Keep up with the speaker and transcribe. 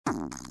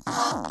Welcome,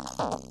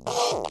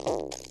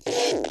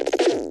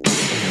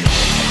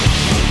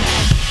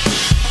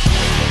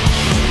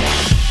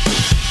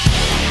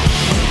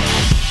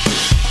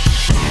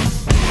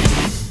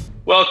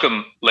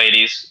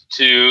 ladies,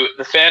 to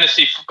the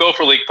Fantasy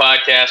Gopher League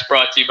podcast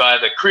brought to you by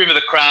the cream of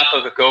the crop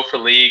of the Gopher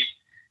League.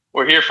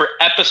 We're here for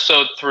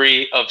episode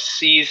 3 of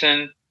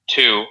season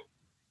 2.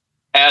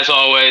 As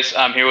always,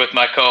 I'm here with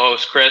my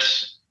co-host,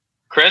 Chris.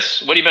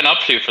 Chris, what have you been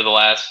up to for the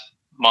last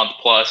month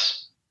plus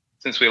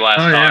since we last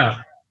talked?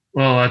 Yeah.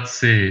 Well, let's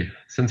see.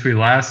 Since we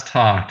last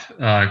talked,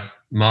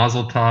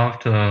 Mazel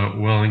Tov to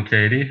Will and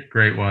Katie.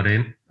 Great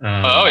wedding.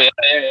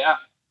 Yeah.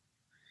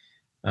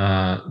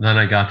 Then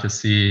I got to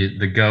see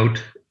the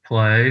GOAT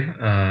play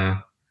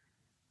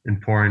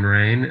in pouring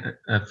rain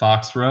at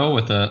Foxborough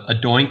with a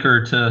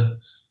doinker to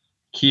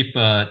keep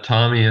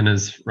Tommy and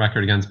his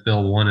record against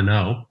Bill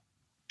 1-0.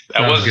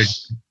 That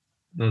was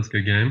a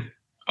good game.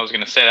 I was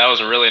going to say that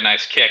was a really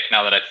nice kick.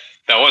 Now that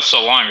that was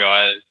so long ago,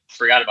 I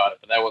forgot about it,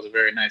 but that was a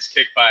very nice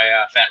kick by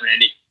Fat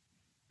Randy.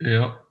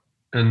 Yep.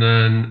 And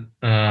then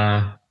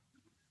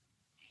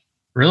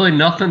really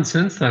nothing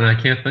since then. I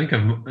can't think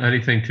of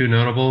anything too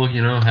notable.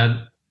 You know,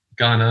 had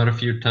gone out a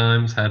few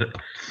times, had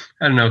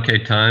an okay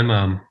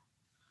time,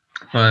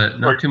 but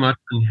not too much,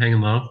 been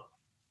hanging low.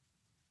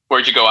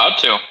 Where'd you go out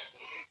to?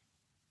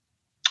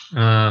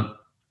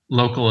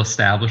 Local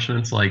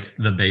establishments like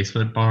the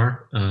Basement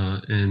Bar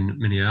in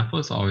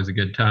Minneapolis, always a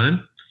good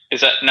time.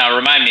 Is that, now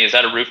remind me, is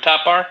that a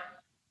rooftop bar?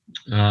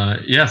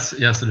 Yes,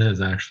 it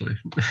is actually.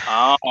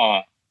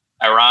 Oh,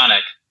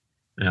 ironic.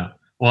 Yeah.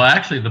 Well,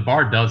 actually, the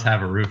bar does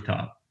have a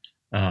rooftop,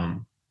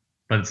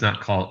 but it's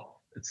not called.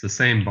 It's the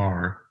same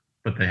bar,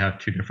 but they have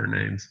two different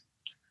names.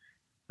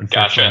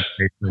 Gotcha.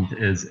 The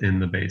basement is in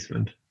the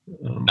basement.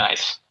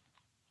 Nice.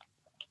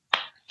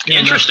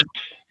 Interesting.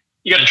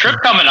 You got a trip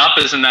coming up,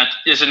 isn't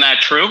that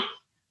true?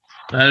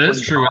 That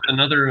is true.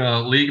 Another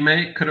league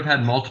mate. Could have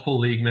had multiple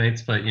league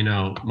mates, but you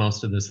know,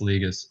 most of this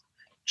league is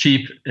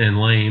cheap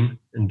and lame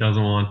and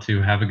doesn't want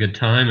to have a good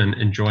time and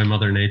enjoy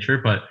Mother Nature.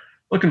 But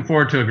looking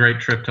forward to a great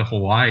trip to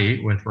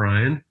Hawaii with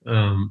Ryan.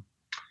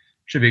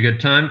 Should be a good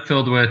time,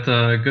 filled with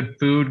good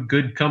food,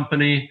 good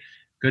company,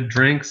 good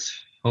drinks,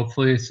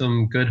 hopefully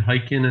some good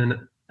hiking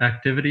and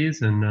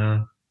activities,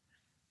 and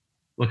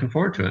looking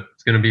forward to it.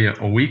 It's going to be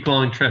a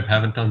week-long trip.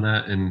 Haven't done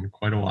that in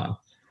quite a while.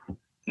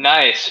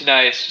 Nice.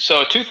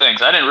 So 2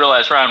 things. I didn't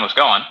realize Ryan was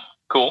going.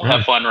 Cool.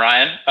 Have fun,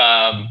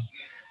 Ryan.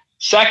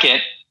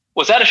 Second,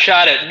 was that a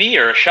shot at me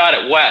or a shot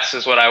at Wes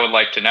is what I would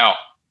like to know.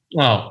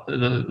 Well,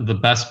 the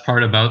best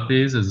part about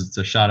these is it's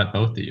a shot at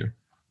both of you.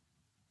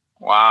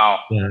 Wow.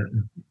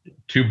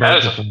 2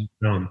 birds with one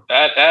stone.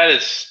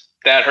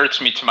 That hurts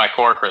me to my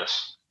core,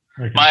 Chris.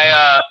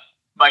 My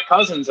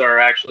cousins are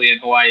actually in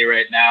Hawaii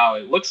right now.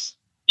 It looks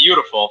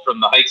beautiful from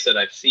the hikes that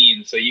I've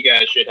seen. So you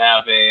guys should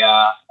have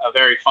a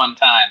very fun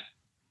time.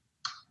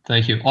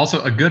 Thank you.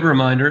 Also, a good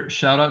reminder,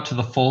 shout out to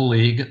the full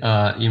league.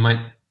 You might,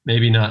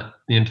 maybe not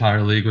the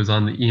entire league was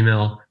on the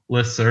email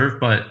listserv,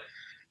 but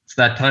it's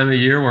that time of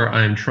year where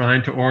I'm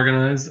trying to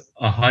organize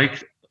a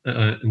hike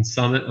and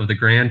summit of the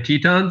Grand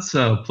Tetons.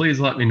 So please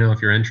let me know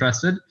if you're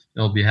interested.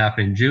 It'll be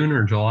happening June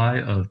or July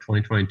of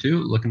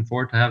 2022. Looking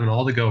forward to having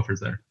all the Gophers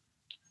there.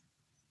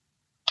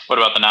 What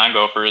about the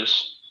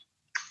non-Gophers?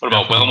 What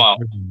about Wilma?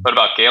 What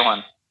about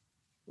Galen?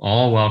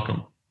 All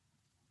welcome.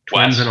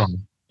 Twins and all.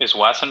 Is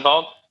Wes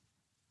involved?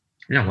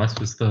 Yeah, Wes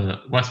was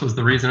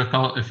the reason it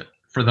felt. If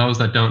for those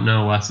that don't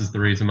know, Wes is the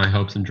reason my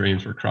hopes and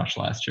dreams were crushed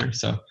last year.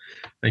 So,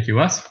 thank you,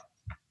 Wes.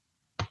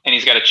 And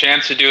he's got a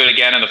chance to do it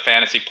again in the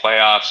fantasy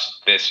playoffs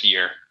this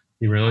year.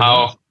 He really does.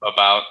 How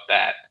about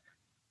that?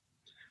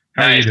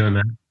 How are you doing,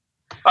 man?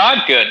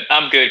 I'm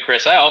good,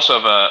 Chris. I also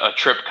have a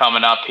trip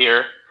coming up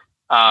here.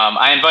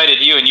 I invited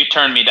you and you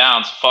turned me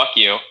down, so fuck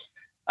you.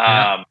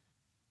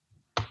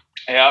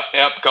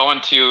 Yep.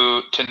 Going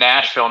to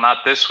Nashville,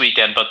 not this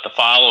weekend, but the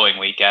following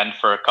weekend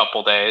for a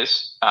couple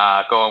days.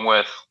 Going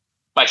with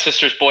my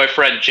sister's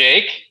boyfriend,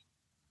 Jake.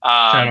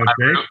 Shout out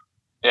Jake.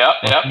 Yep.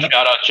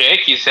 Shout out Jake.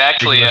 He's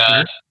actually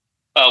a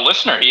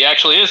listener. He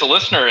actually is a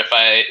listener.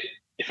 I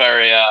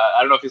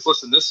don't know if he's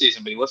listened this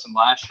season, but he listened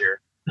last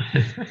year.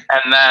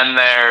 And then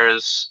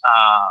there's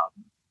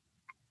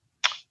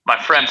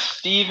my friend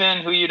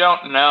Steven, who you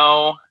don't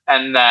know.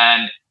 And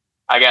then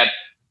I got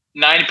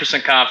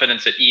 90%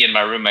 confidence that Ian,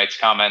 my roommate's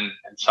coming,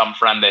 and some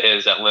friend of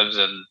his that lives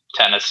in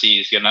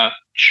Tennessee is gonna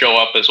show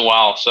up as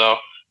well. So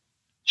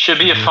should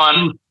be a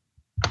fun,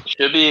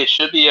 should be a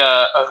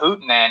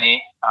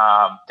hootenanny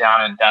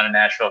down in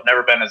Nashville. I've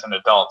never been as an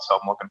adult, so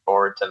I'm looking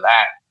forward to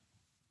that.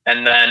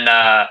 And then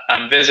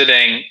I'm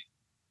visiting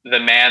the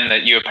man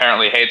that you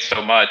apparently hate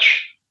so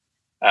much.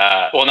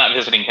 Well, not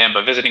visiting him,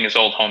 but visiting his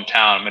old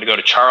hometown. I'm going to go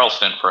to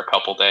Charleston for a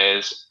couple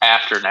days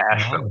after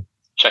Nashville. Oh.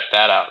 Check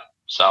that out.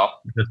 So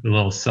just a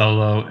little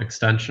solo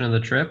extension of the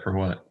trip, or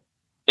what?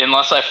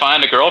 Unless I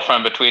find a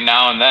girlfriend between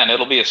now and then,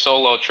 it'll be a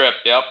solo trip.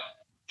 Yep.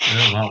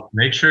 Yeah, well,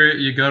 make sure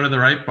you go to the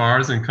right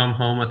bars and come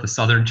home with the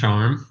Southern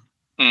charm.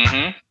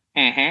 Go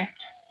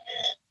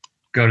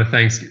to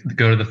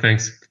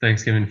the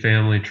Thanksgiving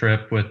family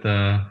trip with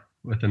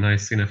with a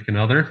nice significant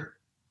other.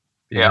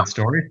 Be a Yeah. good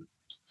story.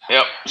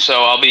 Yep.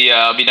 So I'll be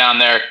down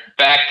there,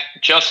 back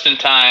just in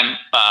time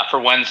for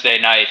Wednesday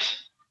night,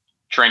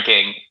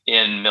 drinking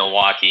in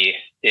Milwaukee.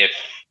 If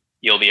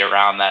you'll be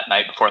around that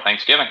night before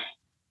Thanksgiving.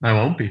 I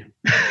won't be.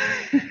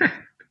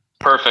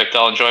 Perfect.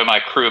 I'll enjoy my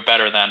crew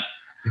better then.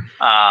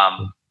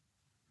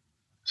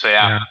 So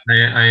yeah.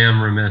 I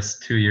am remiss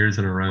 2 years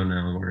in a row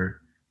now,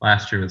 where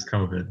last year was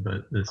COVID,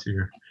 but this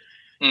year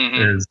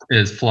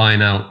is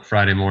flying out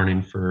Friday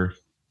morning for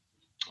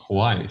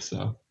Hawaii.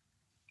 So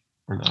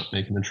we're not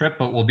making the trip,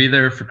 but we'll be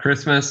there for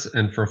Christmas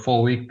and for a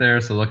full week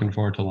there. So looking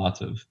forward to lots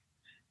of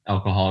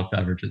alcoholic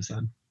beverages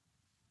then.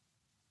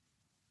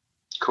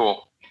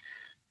 Cool.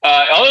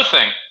 Other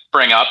thing,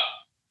 bring up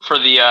for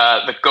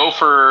the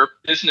Gopher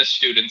business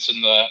students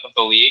in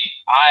the league.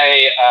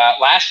 I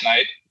last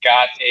night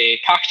got a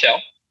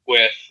cocktail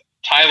with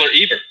Tyler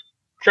Ebert.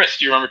 Chris,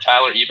 do you remember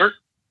Tyler Ebert?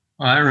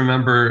 I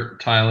remember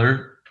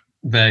Tyler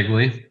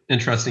vaguely.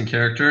 Interesting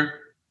character.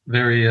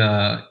 Very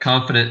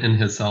confident in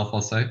himself,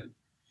 I'll say.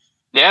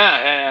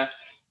 Yeah.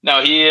 No,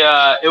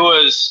 I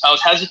was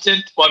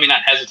hesitant. Well, I mean,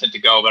 not hesitant to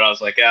go, but I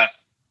was like,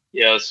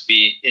 this would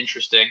be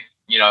interesting.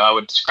 I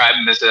would describe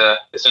him as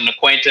an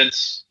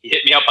acquaintance. He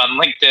hit me up on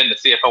LinkedIn to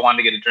see if I wanted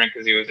to get a drink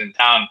because he was in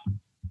town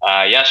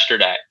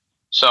yesterday.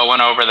 So I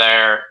went over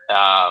there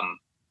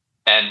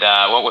and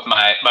went with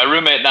my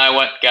roommate, and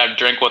I got a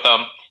drink with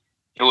him.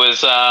 It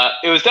was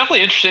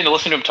definitely interesting to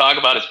listen to him talk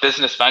about his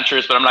business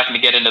ventures, but I'm not going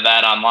to get into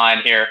that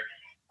online here.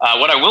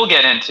 What I will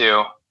get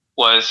into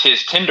was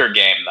his Tinder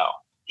game, though.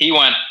 He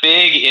went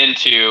big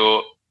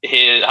into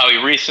how he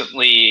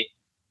recently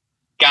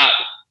got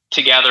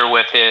together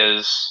with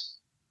his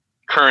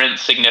current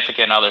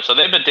significant other. So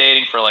they've been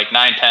dating for like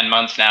 9-10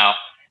 months now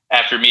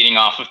after meeting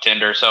off of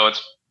Tinder. So it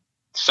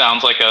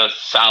sounds like a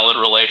solid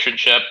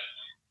relationship.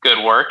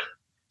 Good work.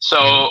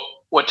 So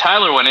what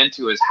Tyler went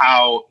into is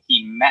how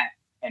he met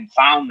and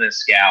found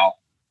this gal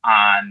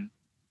on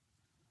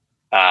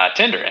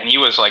Tinder. And he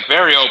was like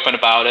very open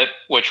about it,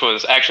 which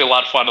was actually a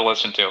lot of fun to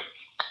listen to.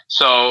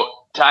 So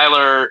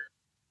Tyler,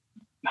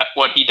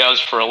 what he does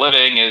for a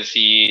living is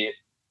he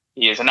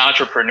is an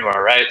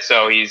entrepreneur, right?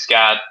 So he's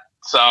got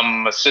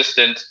some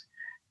assistant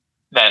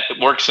that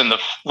lives in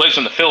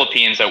the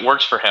Philippines that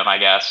works for him, I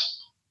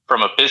guess,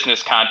 from a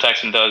business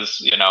context, and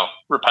does,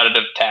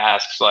 repetitive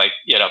tasks like,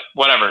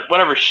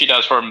 whatever she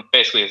does for him,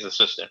 basically his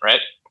assistant, right?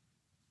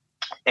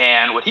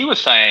 And what he was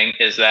saying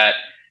is that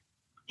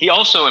he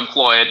also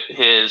employed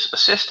his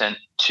assistant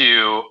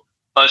to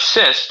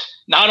assist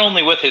not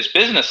only with his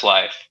business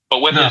life, but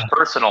with his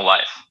personal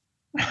life.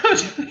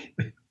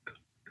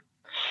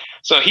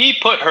 So he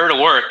put her to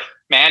work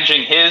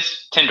managing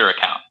his Tinder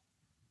account.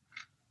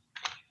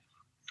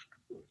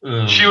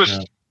 So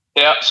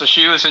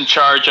she was in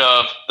charge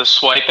of the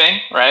swiping,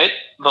 right?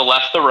 The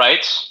left, the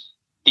rights,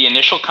 the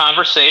initial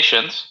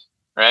conversations,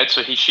 right?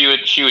 So she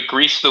would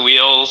grease the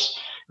wheels.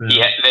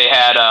 Yeah. They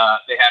had a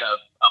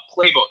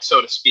playbook,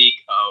 so to speak,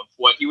 of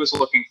what he was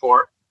looking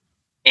for,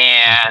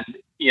 and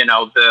the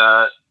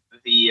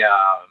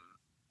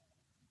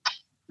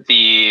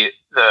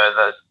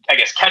I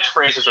guess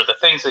catchphrases or the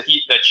things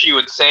that she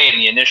would say in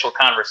the initial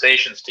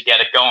conversations to get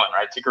it going,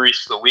 right? To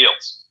grease the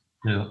wheels.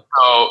 Yeah.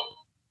 So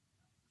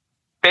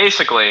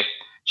basically,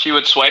 she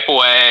would swipe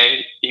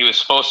away. He was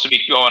supposed to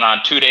be going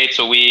on 2 dates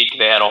a week.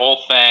 They had a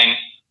whole thing,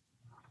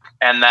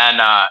 and then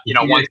Did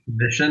she get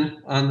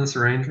commission on this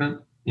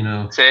arrangement?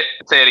 Say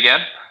it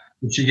again.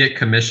 Did she get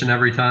commission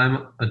every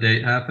time a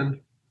date happened?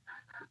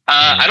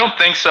 I don't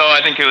think so.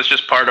 I think it was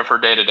just part of her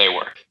day-to-day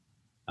work.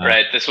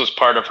 Right. This was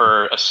part of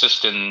her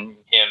assisting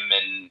him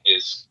in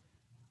his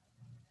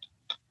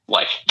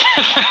life.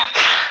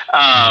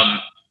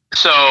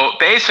 So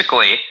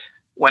basically,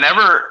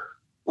 whenever,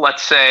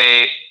 let's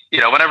say,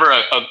 whenever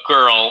a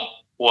girl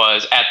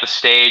was at the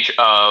stage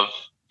of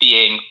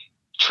being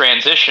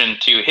transitioned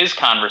to his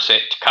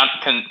conversation,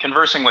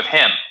 conversing with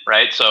him,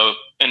 right? So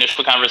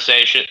initial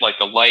conversation, like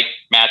the like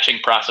matching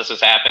process has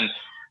happened.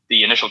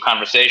 The initial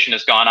conversation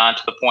has gone on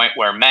to the point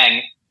where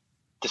Meng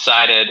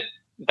decided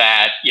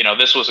that,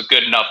 this was a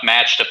good enough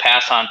match to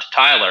pass on to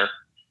Tyler.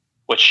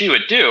 What she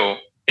would do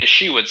is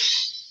she would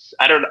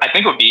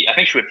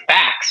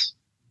fax.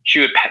 She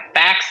would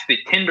fax the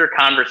Tinder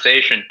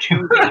conversation to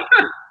him.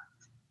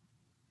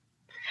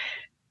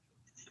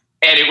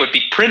 And it would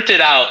be printed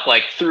out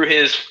like through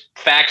his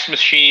fax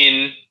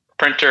machine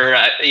printer.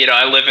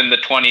 I live in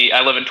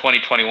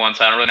 2021,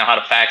 so I don't really know how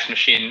the fax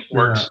machine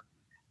works. Yeah.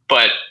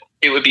 But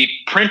it would be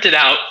printed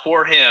out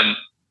for him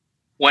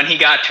when he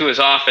got to his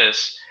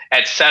office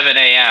at 7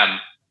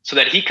 a.m. so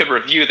that he could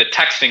review the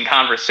texting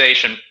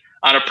conversation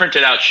on a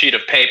printed out sheet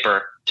of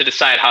paper to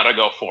decide how to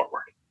go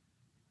forward.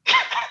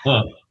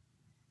 Oh,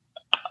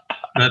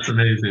 that's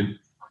amazing.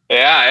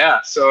 Yeah.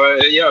 So,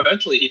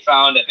 eventually he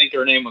found, I think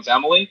her name was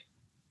Emily.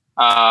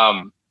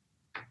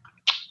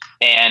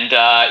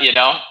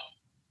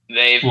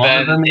 They've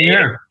been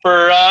dating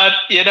for,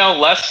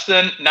 less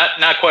than,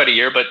 not quite a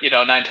year, but,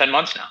 9-10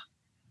 months now.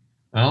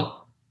 Well,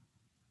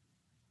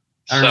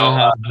 I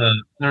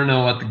don't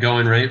know what the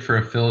going rate for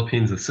a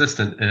Philippines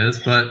assistant is,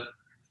 but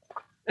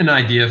an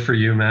idea for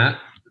you, Matt,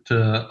 to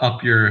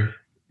up your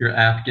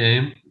app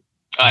game.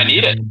 I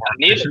need it.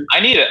 I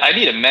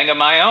need a Meg of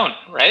my own,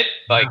 right?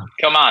 Like,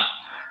 come on.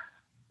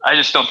 I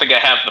just don't think I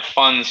have the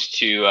funds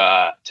to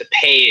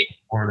pay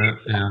for it.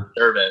 Yeah.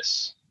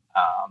 Service,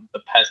 the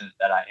peasant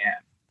that I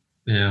am.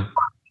 Yeah.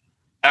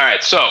 All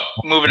right. So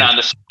moving on,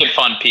 the second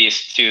fun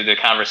piece to the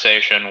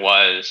conversation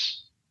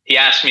was he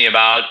asked me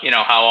about,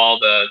 how all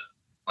the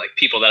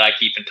people that I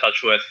keep in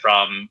touch with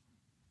from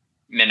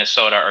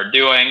Minnesota are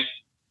doing,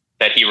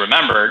 that he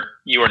remembered.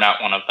 You were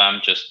not one of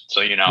them, just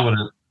so you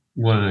know.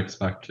 Wouldn't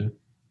expect to.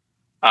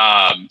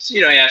 So,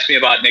 he asked me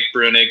about Nick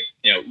Brunig,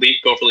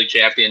 Gopher League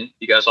champion.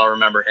 You guys all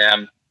remember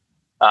him.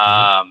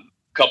 A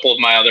couple of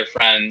my other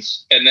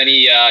friends. And then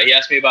he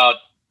asked me about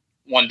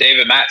one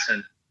David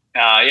Mattson.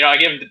 I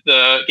gave him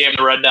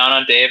the rundown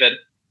on David.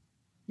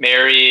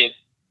 Married,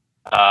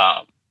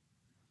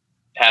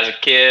 has a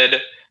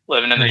kid,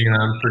 living in hanging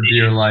on for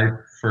dear life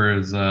for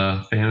his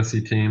fantasy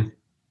team.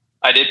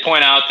 I did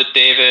point out that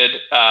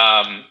David,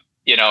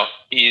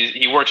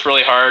 he works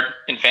really hard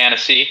in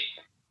fantasy,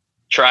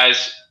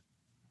 tries.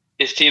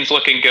 His team's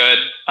looking good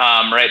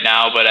right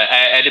now, but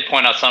I did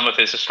point out some of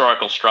his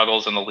historical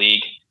struggles in the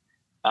league,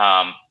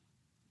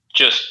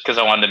 just because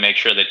I wanted to make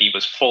sure that he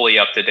was fully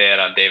up to date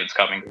on David's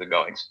comings and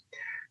goings.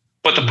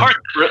 But the part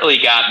that really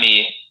got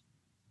me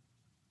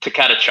to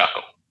kind of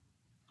chuckle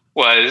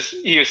was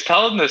he was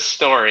telling this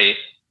story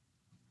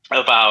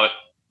about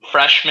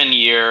freshman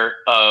year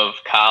of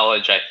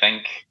college. I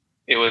think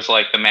it was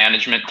like the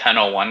management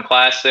 1001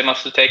 class they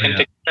must have taken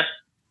together.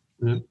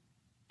 Mm-hmm.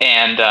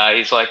 And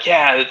he's like,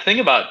 yeah, the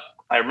thing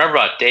I remember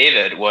about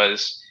David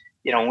was,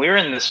 we were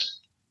in this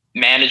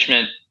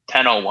management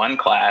 1001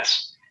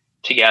 class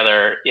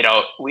together,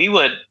 we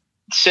would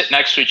sit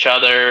next to each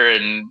other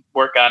and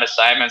work on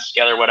assignments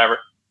together, whatever.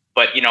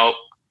 But,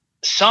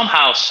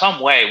 somehow, some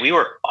way, we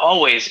were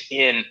always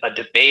in a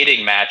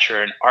debating match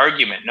or an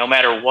argument, no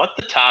matter what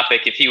the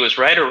topic. If he was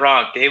right or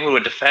wrong, David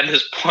would defend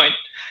his point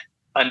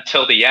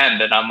until the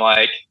end. And I'm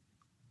like,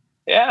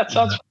 yeah, it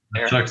sounds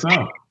fair. Checks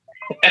out.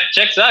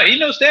 Checks out. He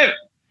knows David.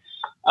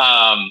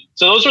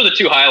 So those are the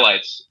two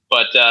highlights.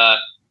 But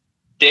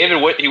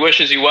David, he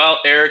wishes you well.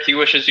 Eric, he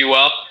wishes you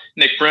well.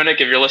 Nick Brunig,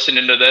 if you're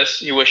listening to this,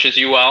 he wishes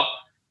you well.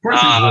 Of course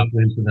he's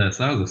listening to this.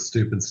 That was a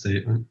stupid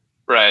statement.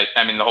 Right.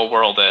 I mean, the whole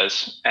world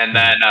is. And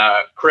then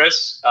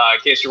Chris, in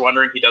case you're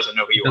wondering, he doesn't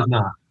know who you are. Does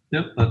not.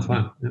 Yep, that's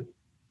fine. Yep.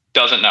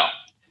 Doesn't know.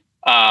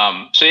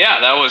 So, yeah,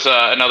 that was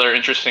another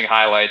interesting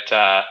highlight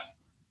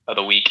of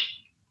the week.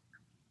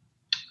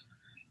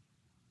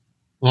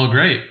 Well,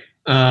 great.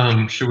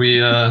 Should we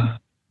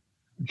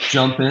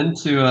jump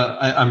into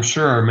I'm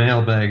sure our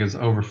mailbag is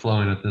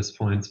overflowing at this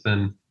point. It's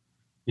been,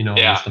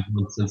 almost a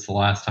month since the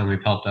last time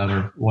we've helped out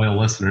our loyal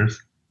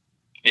listeners.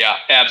 Yeah,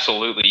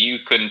 absolutely. You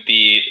couldn't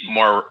be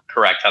more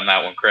correct on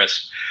that one,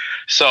 Chris.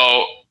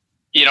 So,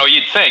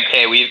 you'd think,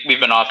 hey, we've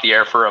been off the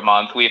air for a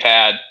month. We've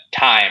had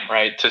time,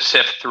 right, to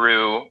sift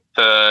through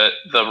the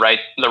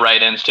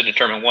write-ins to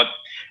determine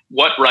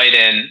what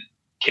write-in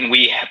can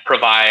we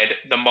provide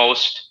the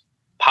most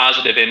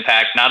positive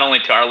impact, not only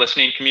to our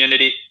listening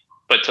community,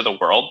 but to the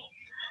world.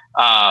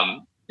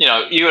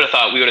 You would have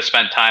thought we would have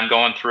spent time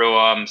going through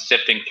them,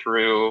 sifting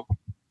through,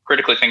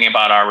 critically thinking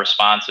about our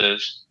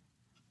responses.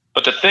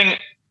 But the thing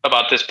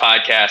about this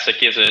podcast that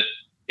gives it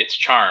its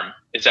charm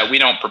is that we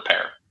don't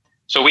prepare.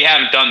 So we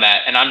haven't done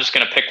that, and I'm just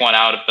going to pick one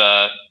out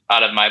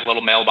of my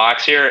little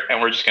mailbox here,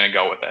 and we're just going to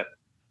go with it.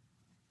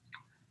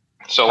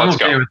 So let's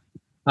go.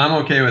 I'm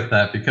okay with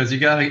that because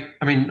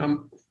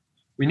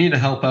we need to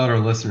help out our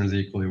listeners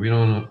equally. We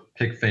don't want to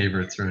pick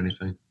favorites or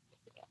anything.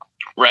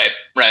 Right.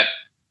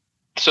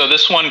 So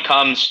this one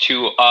comes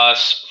to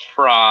us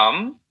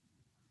from,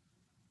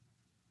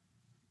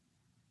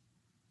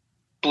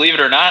 believe it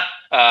or not,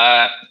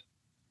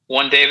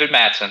 one David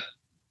Mattson.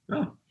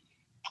 Oh.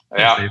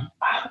 Yeah. David.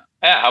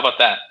 Yeah, how about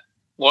that?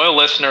 Loyal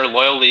listener,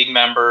 loyal league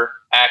member,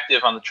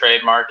 active on the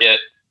trade market,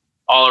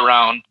 all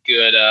around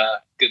good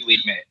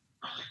league mate.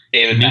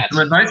 David Mattson. Some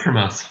advice from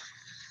us.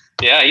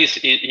 Yeah,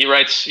 he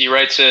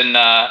writes in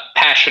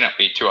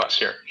passionately to us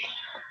here.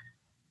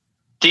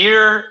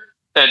 Dear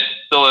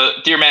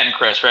Matt and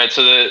Chris, right?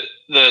 So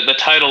the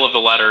title of the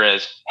letter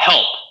is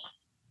Help.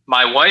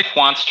 My wife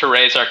wants to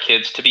raise our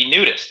kids to be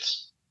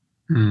nudists.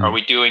 Are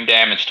we doing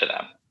damage to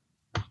them?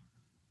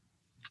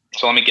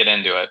 So let me get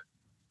into it.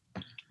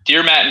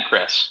 Dear Matt and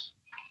Chris,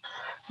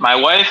 my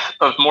wife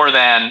of more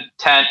than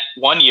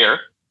 1 year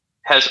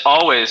has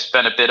always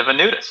been a bit of a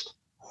nudist.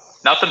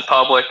 Nothing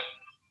public,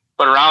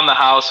 but around the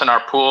house and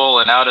our pool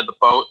and out at the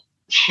boat,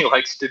 she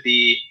likes to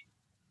be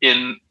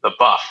in the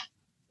buff.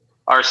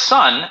 Our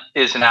son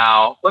is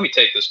now, let me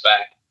take this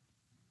back.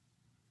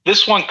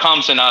 This one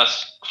comes in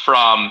us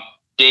from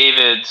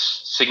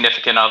David's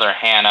significant other,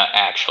 Hannah,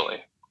 actually.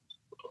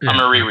 Yeah. I'm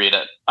going to reread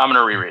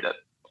it.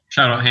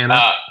 Shout out,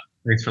 Hannah.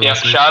 Thanks for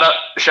listening.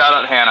 Shout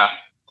out, Hannah.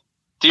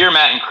 Dear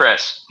Matt and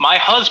Chris, my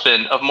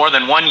husband of more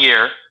than 1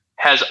 year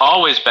has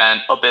always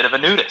been a bit of a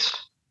nudist.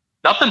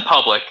 Nothing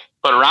public,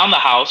 but around the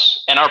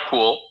house and our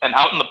pool and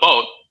out in the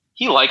boat,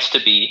 he likes to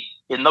be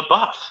in the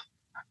buff.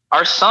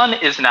 Our son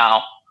is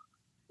now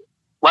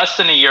less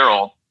than a year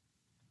old,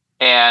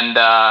 and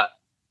our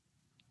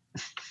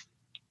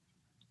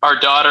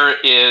daughter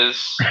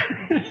is.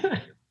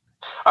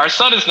 Our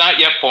son is not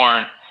yet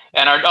born,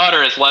 and our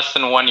daughter is less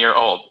than 1 year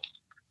old.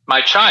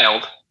 My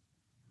child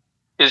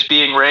is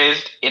being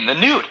raised in the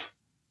nude,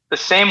 the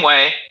same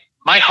way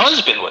my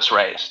husband was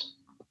raised.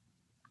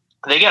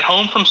 They get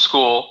home from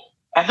school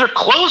and their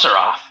clothes are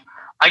off.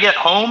 I get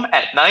home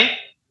at night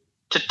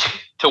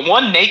to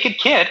one naked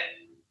kid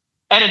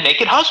and a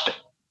naked husband.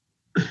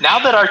 Now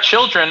that our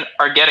children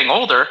are getting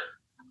older,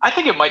 I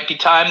think it might be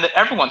time that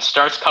everyone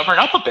starts covering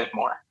up a bit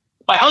more.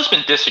 My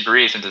husband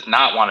disagrees and does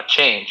not want to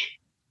change.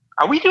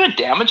 Are we doing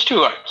damage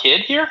to our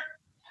kid here?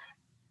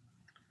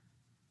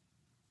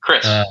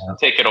 Chris,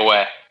 take it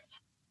away.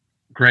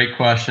 Great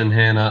question,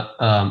 Hannah.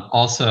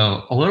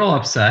 Also, a little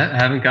upset. I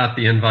haven't got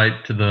the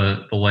invite to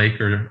the lake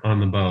or on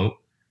the boat,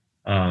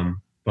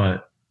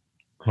 but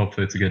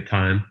hopefully it's a good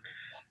time.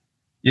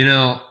 You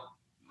know,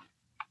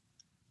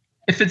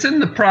 if it's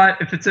in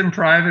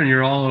private and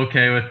you're all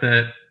okay with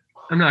it,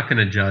 I'm not going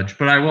to judge.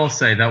 But I will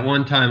say that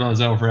one time I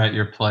was over at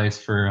your place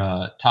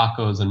for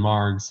tacos and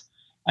margs,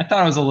 I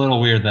thought it was a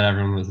little weird that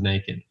everyone was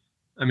naked.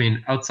 I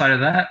mean, outside of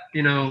that,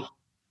 you know,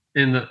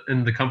 in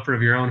the comfort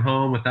of your own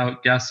home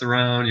without guests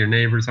around, your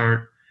neighbors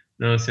aren't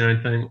noticing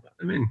anything.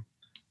 I mean,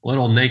 a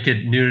little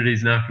naked nudity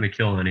is not going to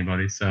kill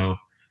anybody. So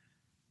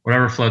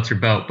whatever floats your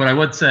boat. But I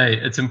would say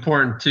it's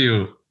important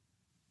too,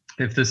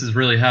 if this is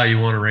really how you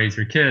want to raise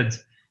your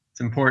kids,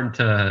 it's important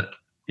to,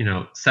 you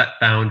know, set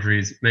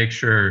boundaries, make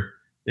sure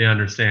they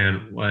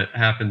understand what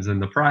happens in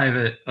the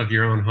private of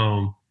your own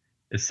home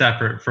is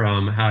separate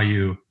from how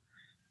you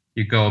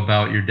go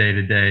about your day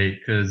to day.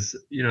 Because,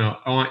 you know,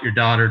 I want your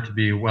daughter to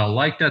be well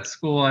liked at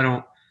school. I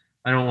don't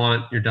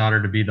want your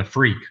daughter to be the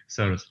freak,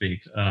 so to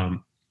speak.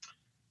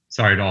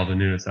 Sorry to all the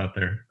news out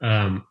there.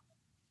 I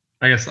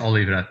guess I'll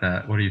leave it at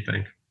that. What do you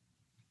think?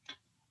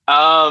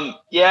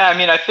 Yeah, I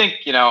mean, I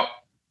think, you know,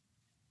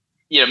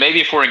 maybe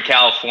if we're in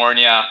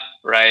California,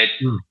 right?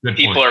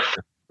 People are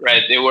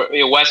right. They were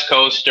West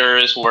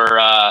Coasters. We're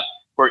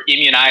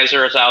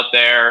immunizers out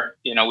there.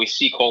 You know, we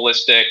seek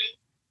holistic,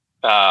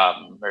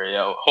 or, you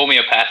know,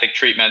 homeopathic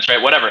treatments,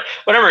 right? Whatever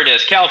it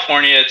is.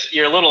 California,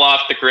 you're a little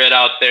off the grid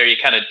out there. You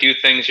kind of do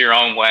things your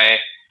own way.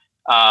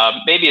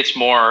 Maybe it's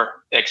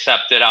more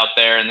accepted out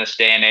there in this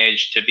day and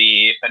age to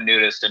be a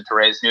nudist and to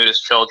raise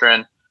nudist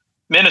children.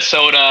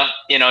 Minnesota,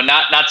 you know,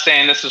 not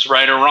saying this is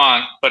right or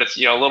wrong, but it's,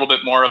 you know, a little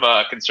bit more of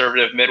a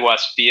conservative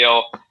Midwest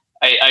feel.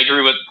 I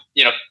agree with,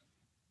 you know,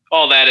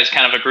 all that is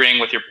kind of agreeing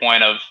with your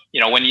point of, you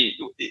know, when you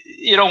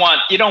don't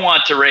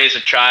want to raise a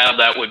child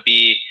that would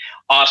be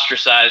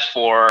ostracized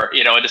for,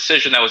 you know, a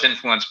decision that was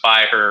influenced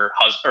by her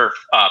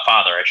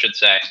father, I should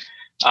say,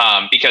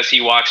 because he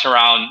walks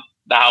around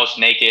the house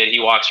naked. He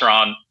walks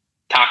around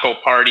taco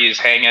parties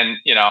hanging,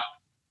 you know,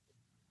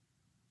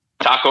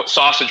 taco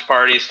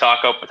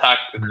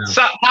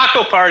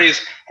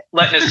parties,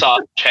 letting his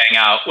sausage hang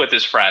out with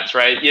his friends,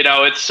 right? You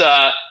know, it's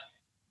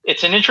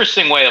an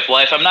interesting way of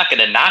life. I'm not going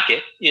to knock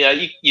it. You know,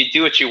 you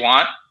do what you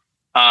want.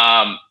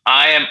 I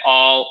am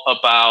all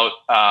about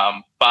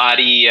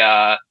body.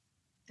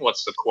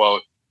 What's the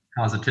quote?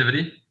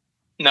 Positivity?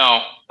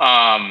 No.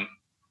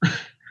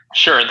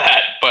 Sure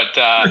that, but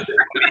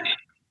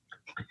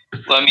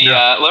let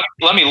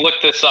me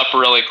look this up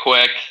really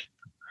quick.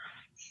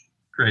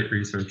 Great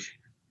research.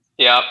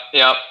 Yep.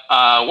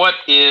 What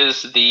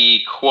is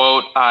the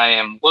quote I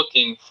am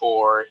looking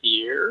for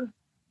here?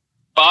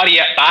 Body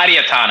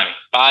autonomy.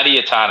 Body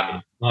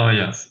autonomy. Oh,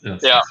 yes.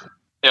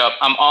 Yep.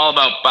 I'm all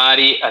about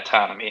body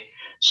autonomy.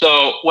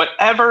 So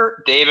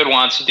whatever David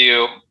wants to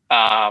do,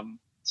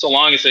 so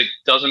long as it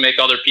doesn't make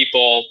other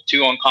people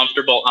too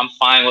uncomfortable, I'm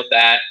fine with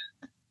that.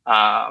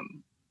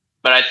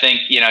 But I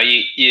think, you know,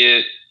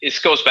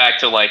 it goes back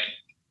to, like,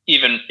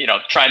 even, you know,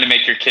 trying to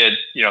make your kid,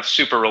 you know,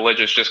 super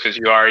religious just because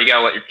you are. You got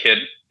to let your kid,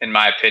 in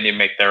my opinion,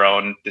 make their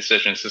own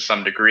decisions to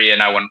some degree.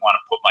 And I wouldn't want to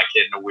put my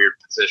kid in a weird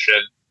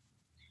position.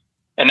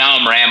 And now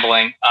I'm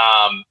rambling.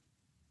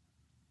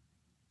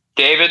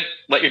 David,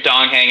 let your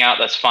dong hang out.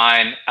 That's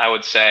fine. I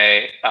would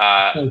say.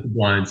 Close the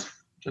blinds.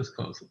 Just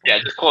close the blinds. Yeah,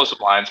 just close the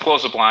blinds.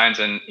 Close the blinds,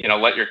 and, you know,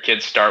 let your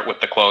kids start with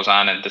the clothes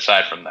on and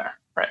decide from there.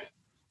 Right.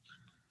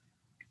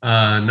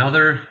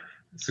 Another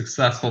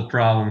successful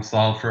problem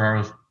solved for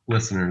our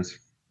listeners.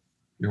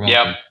 You're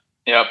welcome.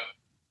 Yep.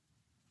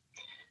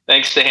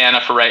 Thanks to Hannah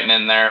for writing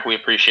in there. We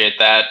appreciate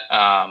that,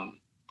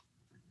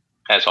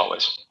 as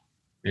always.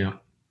 Yeah.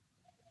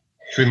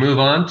 Should we move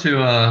on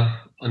to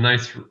a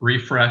nice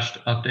refreshed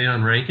update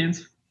on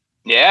rankings?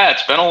 Yeah,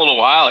 it's been a little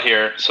while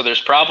here, so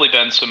there's probably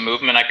been some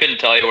movement. I couldn't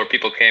tell you where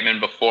people came in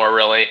before,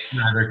 really.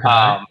 Neither could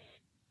I.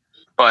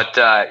 But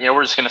you know,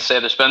 we're just going to say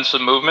there's been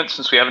some movement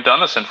since we haven't done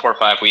this in 4 or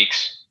 5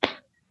 weeks.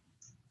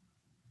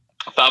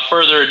 Without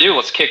further ado,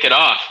 let's kick it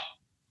off.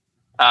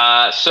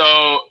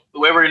 So the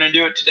way we're going to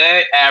do it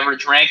today,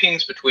 average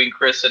rankings between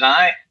Chris and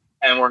I,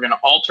 and we're going to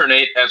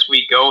alternate as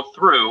we go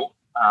through,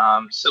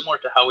 similar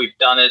to how we've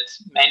done it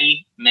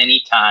many,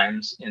 many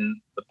times in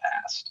the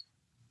past.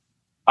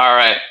 All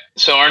right.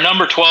 So our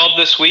number 12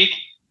 this week,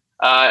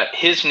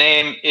 his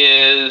name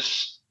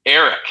is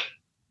Eric.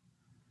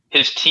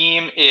 His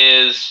team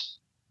is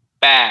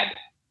bad.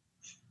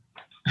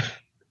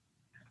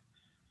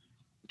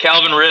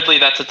 Calvin Ridley,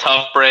 that's a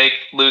tough break,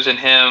 losing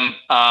him.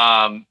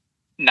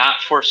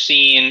 Not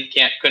foreseen.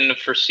 Couldn't have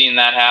foreseen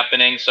that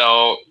happening.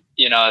 So,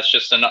 it's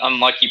just an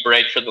unlucky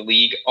break for the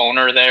league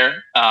owner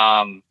there.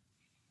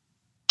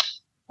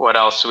 What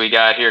else do we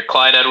got here?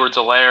 Clyde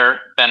Edwards-Helaire,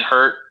 been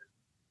hurt,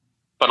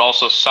 but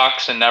also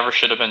sucks and never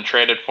should have been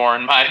traded for,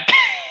 in my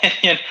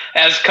opinion,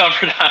 as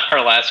covered on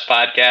our last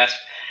podcast.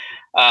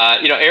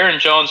 Aaron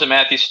Jones and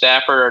Matthew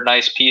Stafford are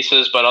nice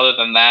pieces, but other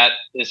than that,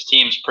 his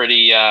team's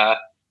pretty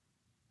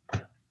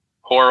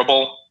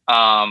horrible.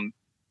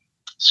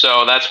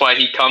 So that's why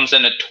he comes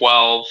in at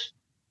 12.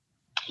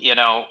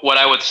 What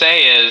I would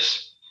say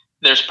is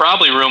there's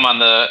probably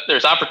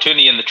there's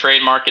opportunity in the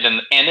trade market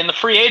and in the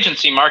free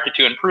agency market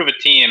to improve a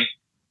team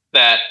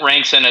that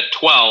ranks in at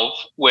 12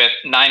 with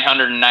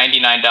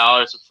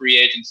 $999 of free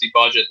agency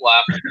budget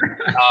left.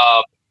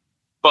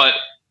 But,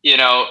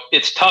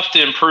 it's tough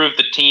to improve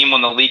the team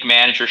when the league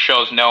manager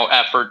shows no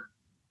effort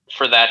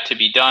for that to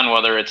be done,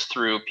 whether it's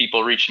through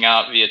people reaching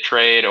out via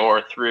trade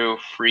or through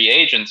free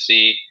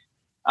agency.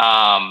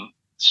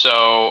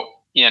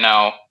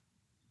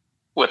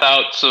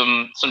 Without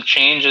some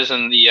changes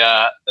in the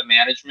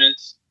management,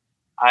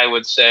 I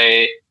would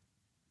say,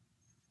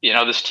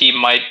 this team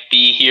might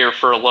be here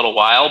for a little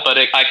while, but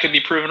I could be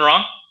proven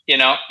wrong. You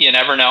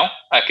never know.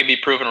 I could be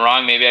proven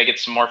wrong. Maybe I get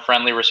some more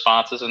friendly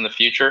responses in the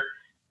future.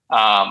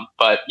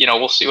 But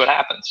we'll see what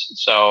happens.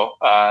 So,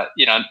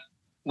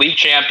 league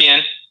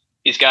champion,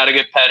 he's got a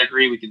good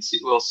pedigree.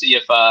 We'll see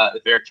if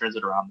Eric turns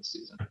it around this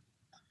season.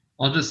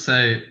 I'll just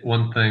say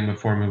one thing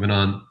before moving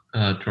on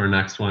to our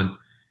next one.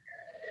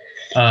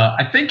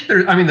 I think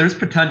there's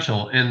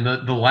potential, and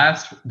the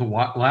last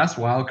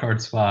wild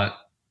card spot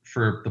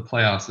for the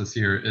playoffs this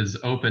year is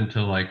open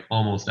to like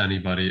almost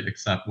anybody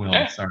except Will.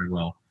 Okay. Sorry,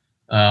 Will.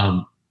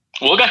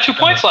 Will got 2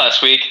 points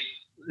last week.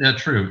 Yeah,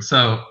 true.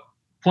 So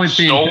point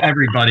being,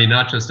 everybody,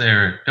 not just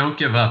Eric, don't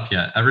give up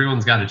yet.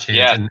 Everyone's got a chance.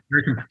 Yeah. And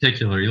Eric in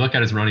particular, you look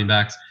at his running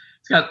backs.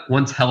 He's got,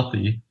 once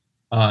healthy,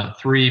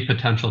 3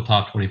 potential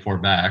top 24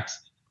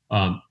 backs.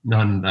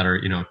 None that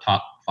are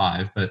top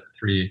 5, but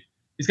 3.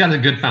 He's got a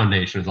good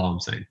foundation, is all I'm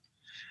saying.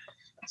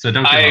 So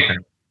don't give up there.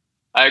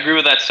 I agree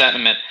with that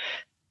sentiment.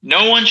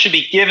 No one should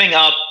be giving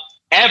up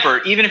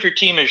ever, even if your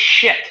team is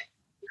shit.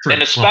 True.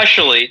 And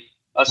especially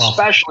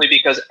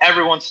because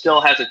everyone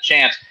still has a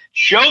chance.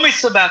 Show me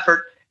some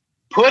effort.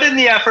 Put in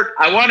the effort.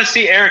 I want to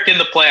see Eric in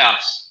the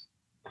playoffs.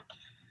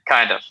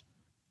 Kind of.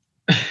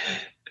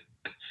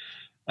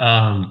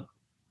 But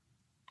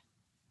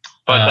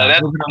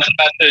that's a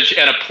message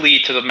and a plea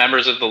to the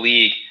members of the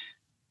league.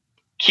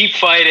 Keep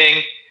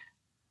fighting.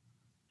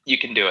 You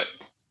can do it.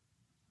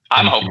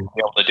 I'm hoping to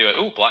be able to do it.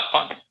 Ooh, block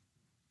punt.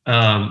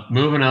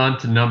 Moving on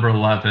to number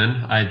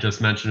 11. I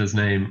just mentioned his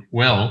name,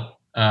 Will.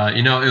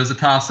 It was a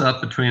toss-up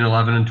between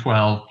 11 and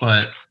 12,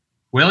 but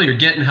Will, you're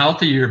getting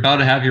healthy. You're about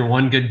to have your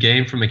one good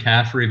game from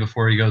McCaffrey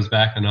before he goes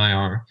back on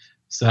IR.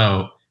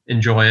 So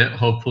enjoy it.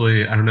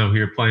 Hopefully, I don't know who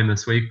you're playing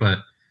this week, but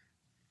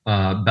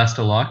best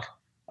of luck.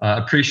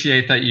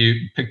 Appreciate that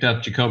you picked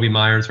up Jacoby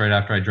Myers right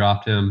after I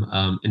dropped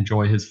him.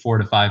 Enjoy his 4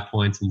 to 5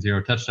 points and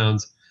 0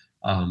 touchdowns.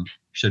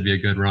 Should be a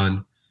good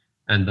run.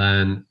 And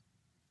then,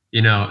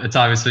 it's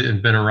obviously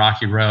been a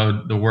rocky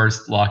road, the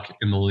worst luck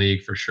in the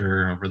league for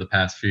sure over the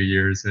past few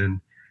years.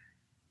 And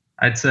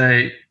I'd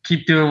say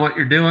keep doing what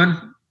you're doing.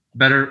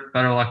 Better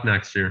luck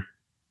next year.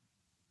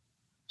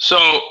 So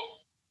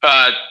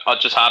I'll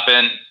just hop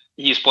in.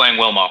 He's playing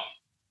Wilmo,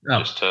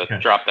 just to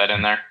drop that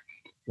in there.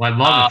 Well, I'd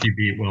love if you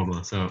beat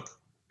Wilmo, so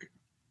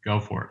go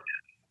for it.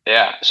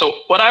 Yeah.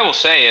 So what I will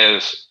say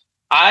is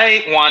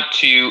I want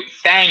to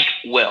thank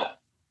Will,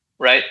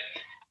 right?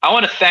 I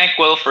want to thank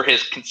Will for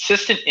his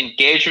consistent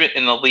engagement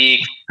in the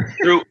league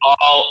through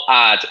all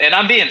odds. And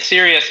I'm being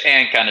serious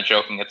and kind of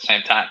joking at the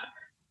same time.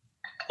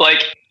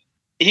 Like,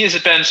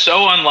 he's been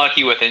so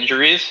unlucky with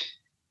injuries.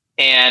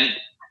 And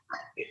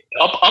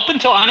up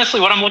until,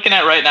 honestly, what I'm looking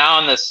at right now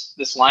in this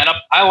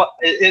lineup,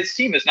 his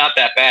team is not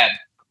that bad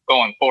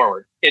going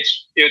forward.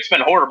 It's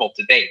been horrible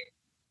to date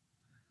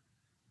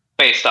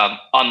based on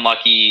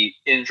unlucky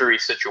injury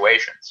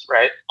situations,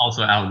 right?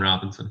 Also Allen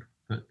Robinson.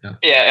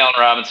 Yeah, Allen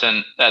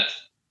Robinson,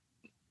 that's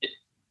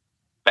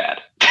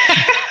bad.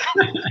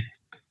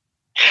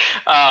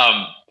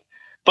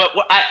 But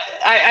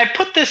I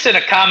put this in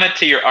a comment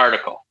to your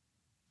article.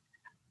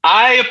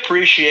 I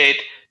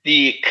appreciate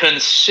the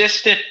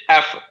consistent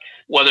effort,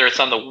 whether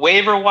it's on the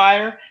waiver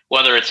wire,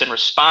 whether it's in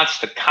response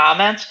to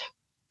comments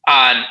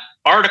on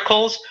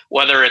articles,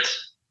 whether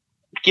it's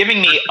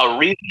giving me a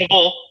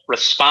reasonable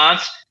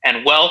response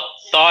and well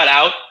thought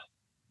out,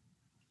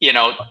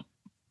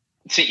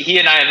 see, he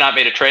and I have not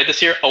made a trade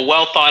this year, a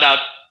well thought out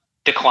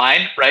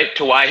decline, right,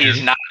 to why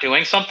he's not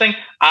doing something.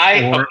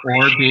 Or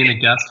being a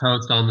guest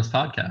host on this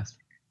podcast.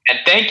 And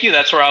thank you.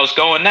 That's where I was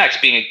going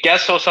next, being a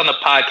guest host on the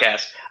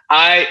podcast.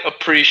 I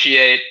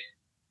appreciate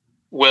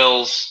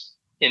Will's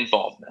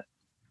involvement.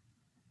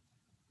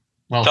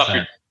 Well Tough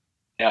said.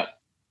 Yeah.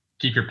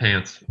 Keep your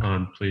pants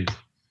on, please.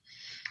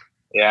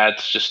 Yeah,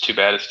 it's just too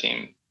bad his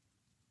team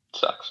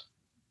sucks.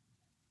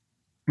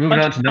 Moving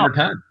on to number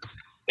 10.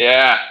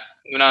 Yeah,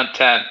 moving on to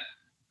 10.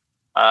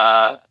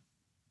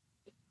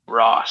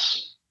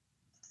 Ross.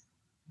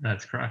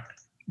 That's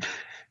correct.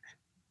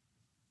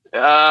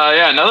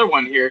 Yeah, another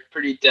one here,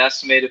 pretty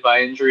decimated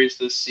by injuries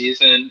this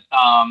season.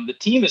 The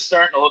team is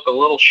starting to look a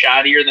little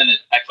shoddier than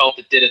I felt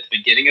it did at the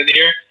beginning of the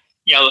year.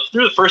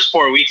 Through the first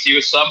 4 weeks, he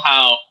was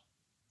somehow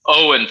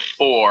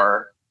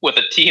 0-4 with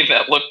a team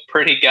that looked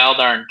pretty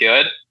darn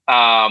good.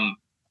 Now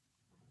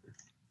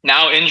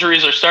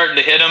injuries are starting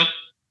to hit him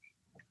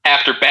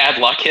after bad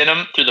luck hit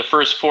him through the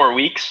first 4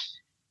 weeks.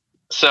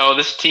 So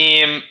this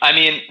team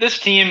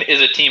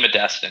is a team of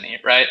destiny,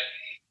 right?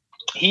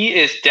 He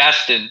is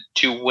destined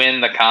to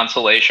win the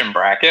consolation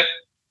bracket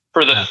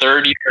for the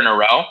third year in a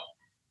row.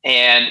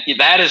 And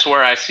that is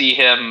where I see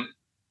him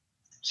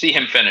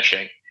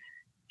finishing.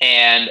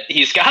 And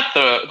he's got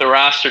the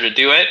roster to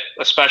do it,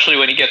 especially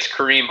when he gets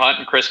Kareem Hunt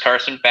and Chris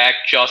Carson back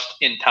just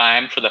in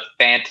time for the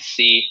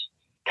fantasy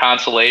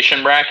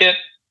consolation bracket.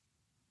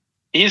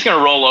 He's going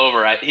to roll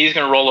over. He's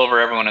going to roll over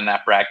everyone in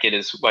that bracket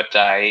is what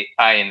I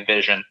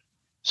envision.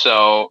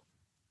 So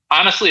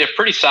honestly, a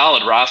pretty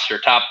solid roster,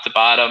 top to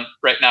bottom.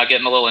 Right now,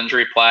 getting a little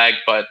injury plague,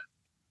 but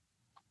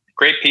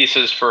great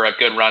pieces for a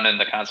good run in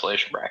the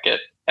consolation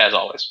bracket, as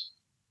always.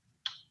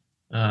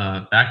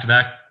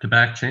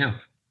 Back-to-back champ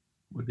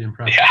would be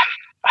impressive. Yeah,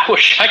 I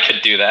wish I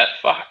could do that.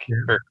 Fuck. Yeah.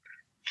 Or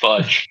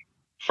fudge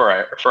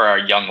for our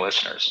young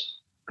listeners.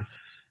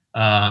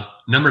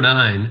 Number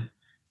 9,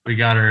 we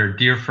got our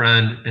dear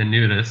friend and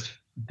nudist,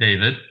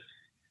 David.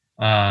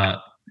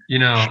 Tough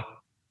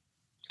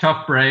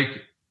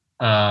break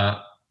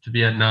to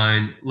be at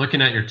 9.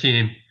 Looking at your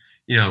team,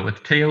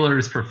 with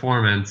Taylor's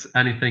performance,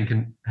 anything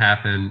can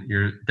happen.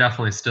 You're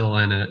definitely still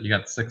in it. You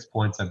got 6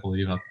 points, I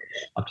believe, up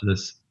to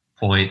this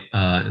point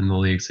in the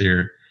league. So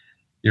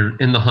you're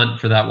in the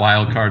hunt for that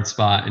wild card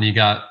spot, and you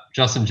got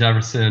Justin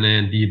Jefferson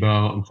and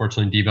Debo.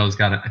 Unfortunately, Debo's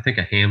got, I think,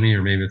 a hammy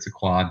or maybe it's a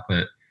quad,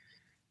 but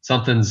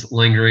something's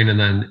lingering, and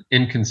then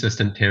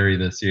inconsistent Terry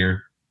this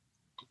year.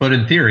 But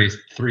in theory,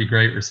 3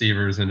 great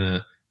receivers and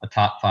a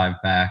top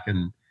 5 back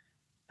and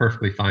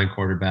perfectly fine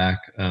quarterback.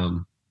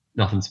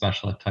 Nothing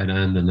special at tight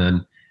end. And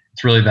then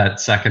it's really that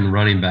second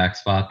running back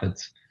spot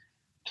that's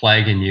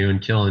plaguing you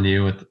and killing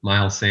you, with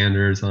Miles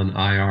Sanders on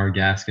IR,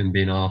 Gaskin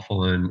being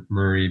awful, and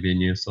Murray being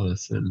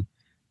useless, and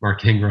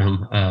Mark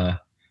Ingram.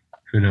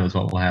 Who knows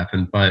what will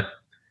happen. But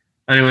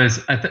anyways,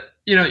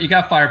 you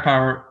got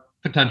firepower,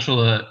 potential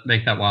to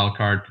make that wild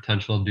card,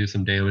 potential to do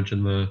some damage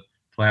in the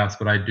playoffs,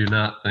 but I do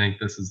not think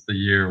this is the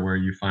year where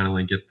you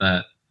finally get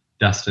that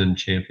destined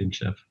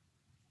championship.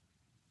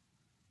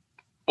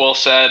 Well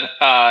said.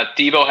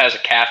 Debo has a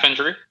calf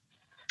injury.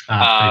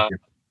 Thank you.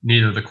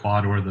 Neither the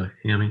quad or the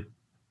hammy.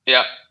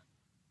 Yeah,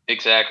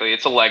 exactly.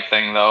 It's a leg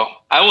thing, though.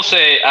 I will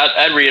say,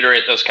 I'd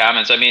reiterate those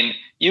comments. I mean,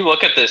 you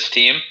look at this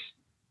team,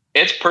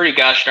 it's pretty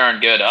gosh darn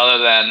good, other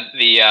than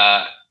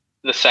the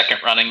second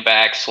running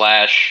back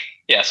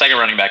second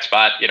running back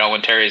spot.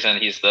 When Terry's in,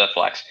 he's the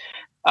flex.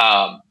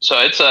 So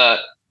it's a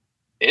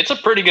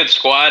pretty good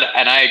squad,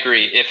 and I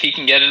agree. If he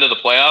can get into the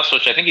playoffs,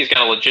 which I think he's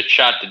got a legit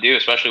shot to do,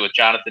 especially with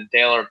Jonathan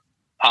Taylor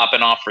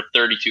popping off for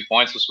 32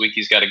 points this week,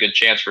 he's got a good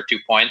chance for 2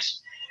 points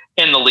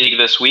in the league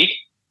this week.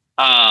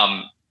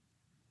 I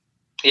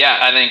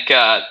think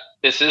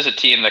this is a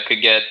team that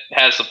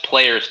has the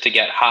players to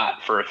get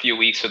hot for a few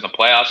weeks in the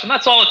playoffs, and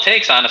that's all it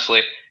takes,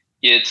 honestly.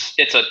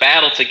 It's a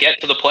battle to get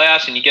to the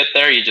playoffs, and you get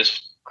there, you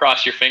just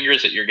cross your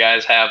fingers that your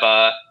guys have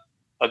a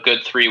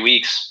good 3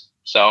 weeks.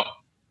 So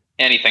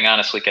anything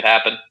honestly could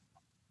happen.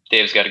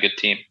 Dave's got a good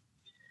team,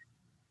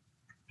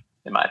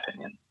 in my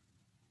opinion.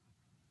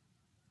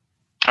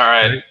 All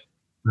right.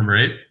 Number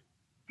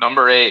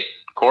 8,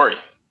 Corey.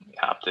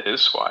 Hop to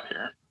his squad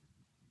here.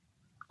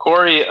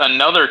 Corey,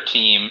 another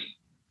team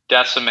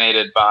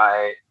decimated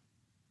by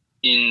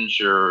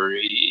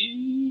injuries.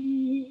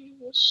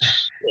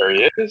 There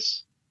he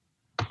is.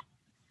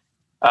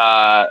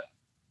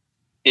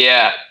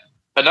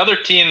 Another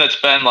team that's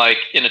been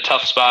in a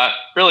tough spot.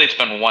 Really, it's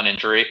been one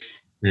injury.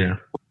 Yeah.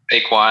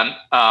 Saquon.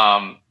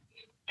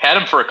 Had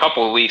him for a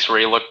couple of weeks where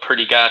he looked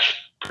pretty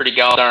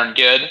darn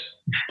good.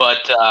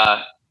 But,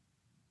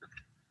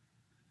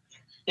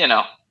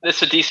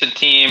 it's a decent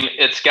team.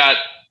 It's got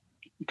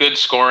good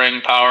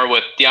scoring power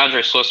with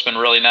DeAndre Swift's been a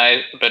really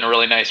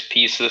nice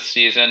piece this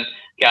season.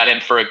 Got him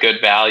for a good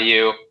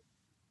value.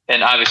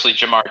 And obviously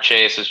Jamar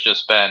Chase has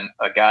just been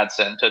a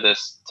godsend to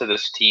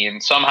this team.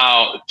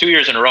 Somehow 2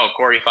 years in a row,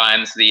 Corey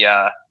finds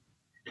the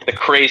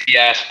crazy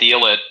ass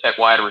deal at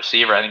wide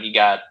receiver. I think he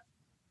got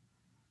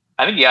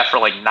for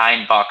like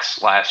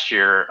 $9 last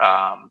year.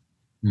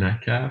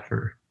 Metcalf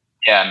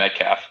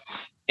Metcalf.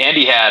 And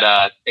he had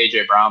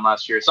AJ Brown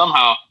last year.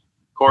 Somehow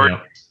Corey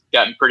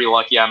gotten pretty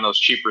lucky on those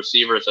cheap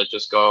receivers that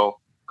just go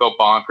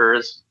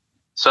bonkers.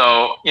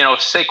 So, if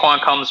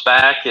Saquon comes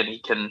back and he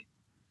can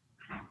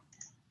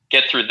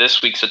get through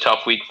this week's a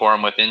tough week for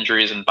him with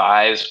injuries and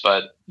buys,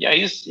 but Yeah,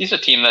 he's a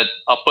team that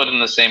I'll put in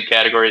the same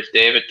category as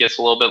David. Gets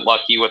a little bit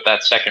lucky with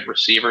that second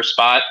receiver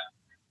spot,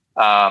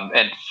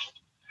 and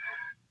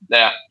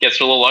yeah,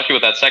 gets a little lucky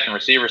with that second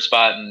receiver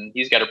spot, and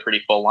he's got a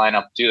pretty full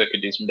lineup too that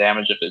could do some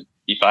damage if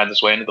he finds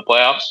his way into the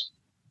playoffs.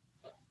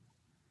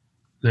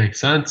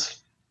 Makes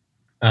sense.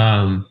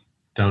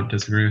 Don't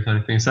disagree with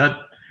anything said.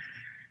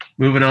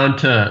 Moving on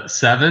to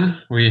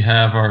 7, we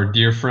have our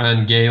dear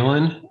friend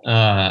Galen.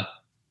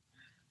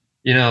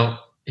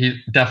 He's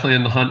definitely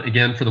in the hunt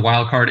again for the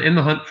wild card, in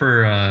the hunt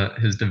for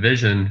his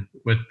division,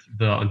 with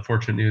the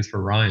unfortunate news for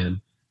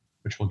Ryan,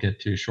 which we'll get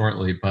to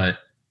shortly. But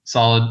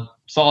solid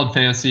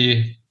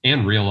fantasy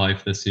and real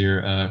life this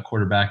year.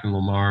 Quarterback in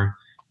Lamar.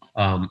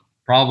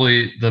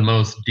 Probably the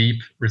most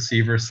deep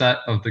receiver set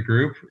of the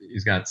group.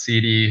 He's got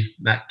CD,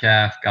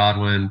 Metcalf,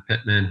 Godwin,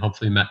 Pittman.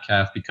 Hopefully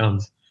Metcalf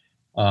becomes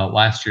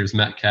last year's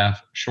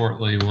Metcalf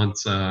shortly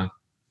once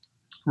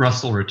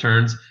Russell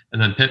returns.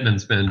 And then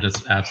Pittman's been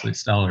just absolutely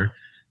stellar.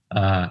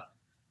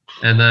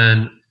 And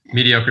then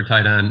mediocre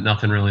tight end,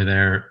 nothing really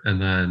there. And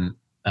then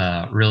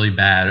really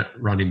bad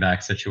running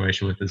back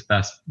situation with his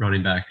best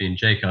running back being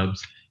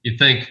Jacobs. You'd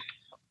think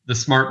the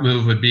smart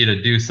move would be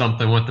to do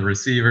something with the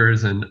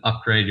receivers and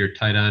upgrade your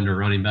tight end or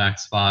running back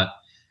spot.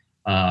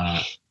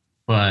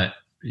 But,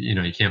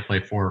 you can't play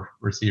 4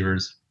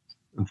 receivers,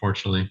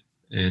 unfortunately,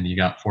 and you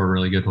got 4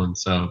 really good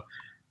ones. So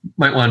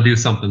might want to do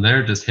something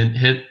there. Just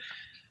hint.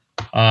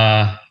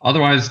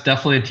 Otherwise,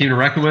 definitely a team to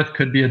reckon with.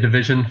 Could be a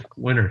division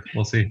winner.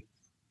 We'll see.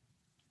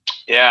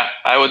 Yeah,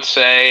 I would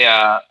say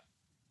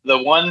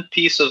the one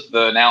piece of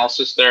the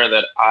analysis there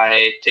that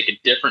I take a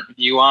different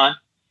view on.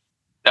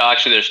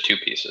 Actually, there's 2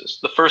 pieces.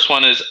 The first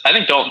one is I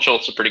think Dalton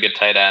Schultz is a pretty good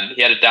tight end.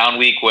 He had a down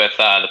week with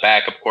the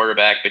backup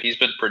quarterback, but he's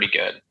been pretty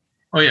good.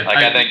 Oh yeah,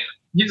 I think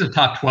he's a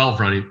top 12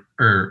 running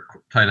or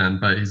tight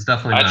end, but he's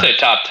definitely. I'd say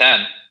top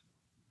 10.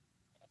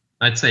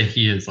 I'd say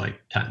he is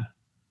like 10.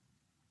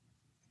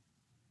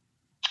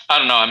 I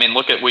don't know. I mean,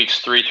 look at weeks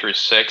 3 through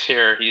 6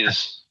 here.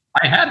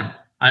 I had him.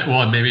 I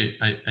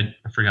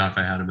forgot if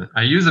I had him.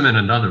 I use him in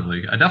another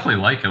league. I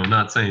definitely like him. I'm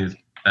not saying he's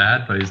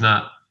bad, but he's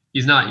not.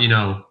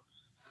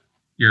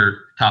 Your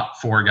top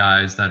 4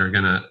 guys that are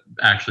going to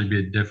actually be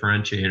a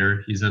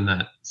differentiator. He's in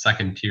that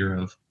second tier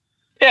of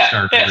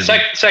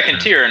second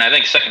tier, and I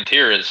think second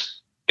tier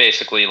is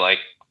basically like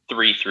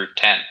 3 through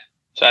 10.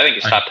 So I think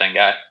he's top 10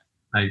 guy.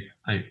 I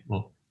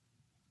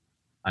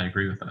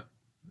agree with that.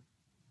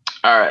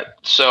 All right,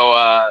 so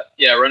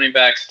running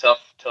backs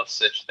tough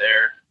sitch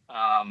there.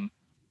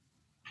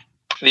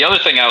 The other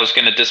thing I was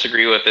going to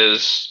disagree with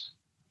is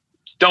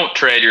don't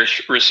trade your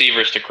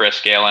receivers to Chris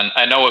Galen.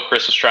 I know what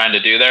Chris is trying to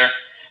do there.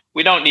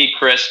 We don't need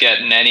Chris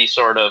getting any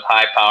sort of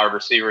high-powered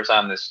receivers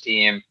on this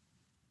team.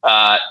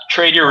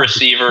 Trade your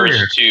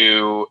receivers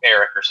to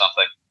Eric or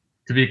something.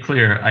 To be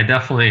clear, I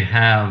definitely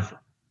have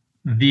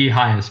the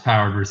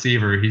highest-powered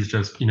receiver. He's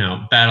just,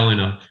 battling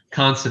a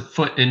constant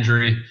foot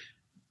injury,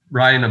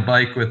 riding a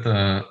bike with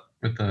a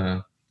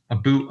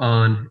boot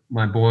on.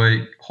 My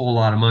boy, whole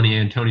lot of money,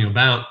 Antonio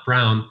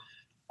Brown.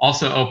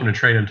 Also open to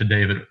trade him to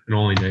David and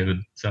only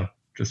David. So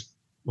just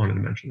wanted to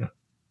mention that.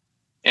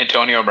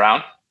 Antonio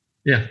Brown?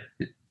 Yeah.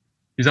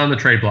 He's on the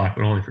trade block,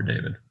 but only for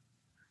David.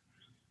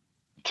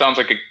 Sounds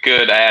like a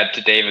good add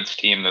to David's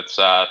team. That's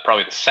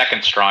probably the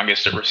second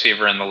strongest at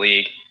receiver in the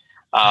league,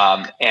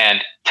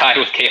 and tied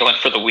with Galen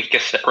for the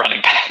weakest at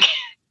running back.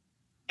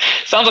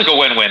 Sounds like a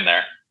win-win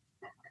there.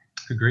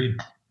 Agreed.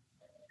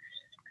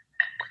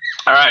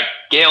 All right,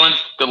 Galen,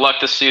 good luck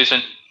this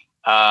season.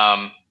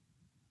 We'll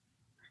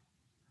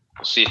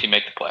see if you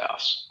make the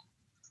playoffs.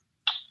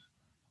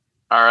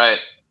 All right,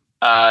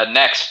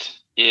 next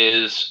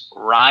is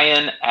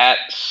Ryan at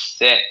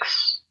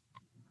 6.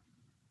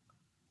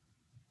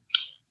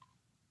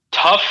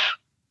 Tough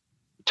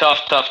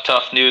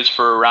news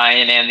for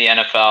Ryan and the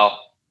NFL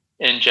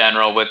in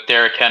general with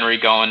Derrick Henry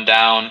going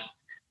down.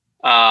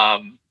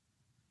 Ryan,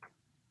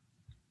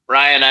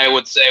 I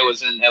would say,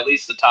 was in at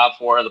least the top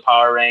 4 of the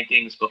power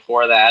rankings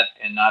before that,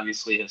 and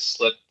obviously has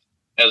slipped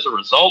as a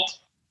result.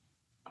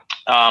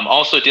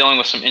 Also dealing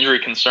with some injury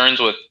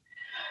concerns with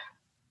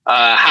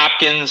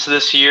Hopkins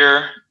this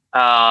year.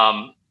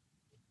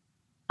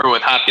 Or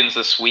with Hopkins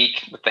this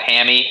week with the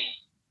hammy.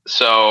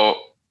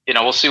 So,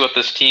 we'll see what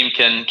this team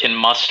can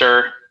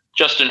muster.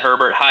 Justin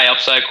Herbert, high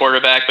upside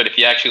quarterback, but if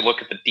you actually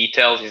look at the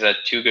details, he's had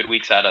 2 good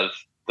weeks out of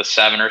the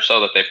 7 or so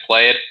that they've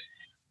played.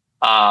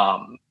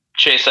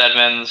 Chase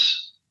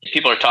Edmonds,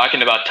 people are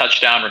talking about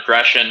touchdown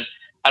regression.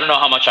 I don't know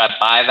how much I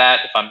buy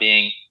that, if I'm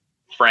being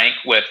frank,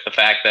 with the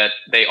fact that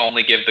they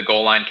only give the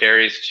goal line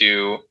carries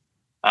to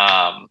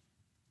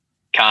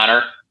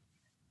Connor.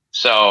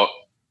 So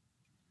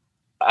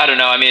I don't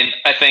know. I mean,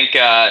 I think,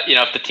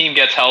 if the team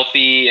gets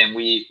healthy and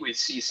we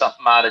see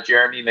something out of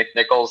Jeremy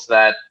McNichols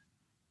that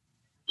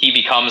he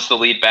becomes the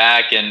lead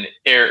back and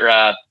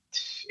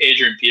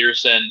Adrian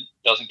Peterson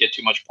doesn't get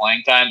too much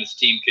playing time, this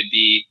team could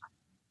be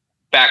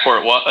back where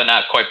it was,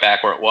 not quite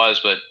back where it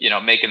was, but,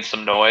 making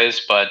some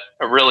noise. But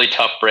a really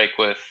tough break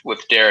with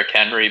Derrick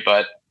Henry,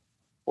 but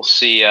we'll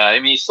see.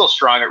 He's still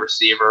strong at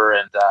receiver,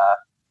 and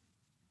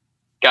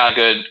got a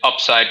good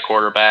upside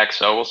quarterback.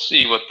 So we'll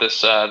see what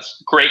this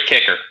great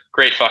kicker.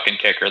 Great fucking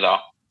kicker, though.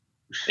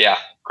 Yeah,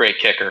 great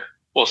kicker.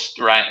 We'll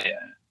see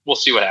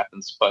what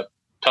happens, but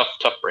tough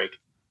break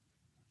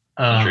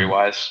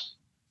injury-wise.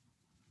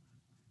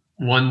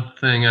 One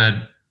thing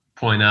I'd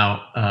point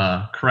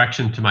out,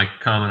 correction to my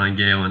comment on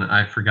Galen,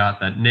 I forgot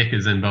that Nick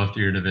is in both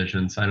your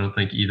divisions. I don't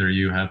think either of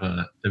you have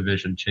a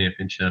division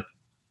championship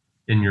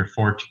in your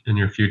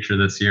future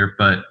this year,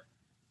 but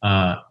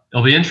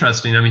it'll be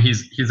interesting. I mean,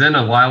 he's in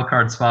a wild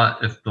card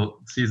spot if the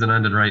season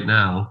ended right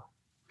now.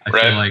 I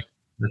feel like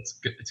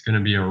it's going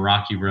to be a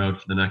rocky road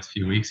for the next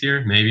few weeks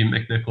here. Maybe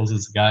McNichols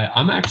is the guy.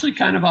 I'm actually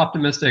kind of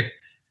optimistic.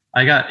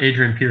 I got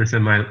Adrian Pierce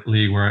in my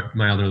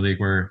other league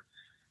where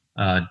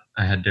I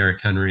had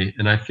Derrick Henry,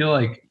 and I feel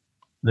like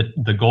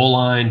the goal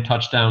line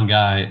touchdown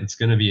guy, it's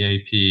going to be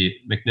AP.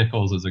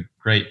 McNichols is a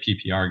great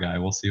PPR guy.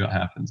 We'll see what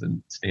happens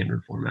in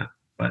standard format,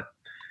 but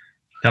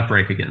tough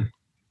break again.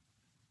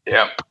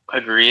 Yeah,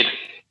 agreed.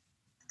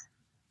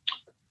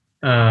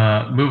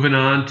 Moving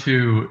on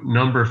to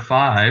number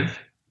 5,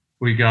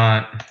 we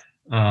got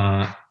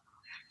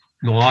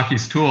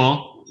Milwaukee's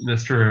tool,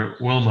 Mr.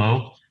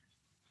 Wilmo.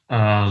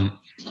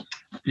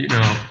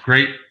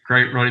 Great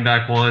running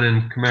back 1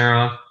 in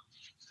Kamara.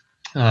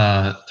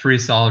 3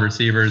 solid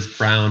receivers,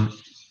 Brown,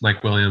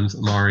 Mike Williams,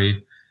 Amari.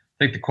 I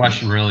think the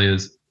question really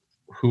is,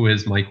 who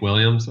is Mike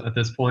Williams at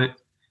this point?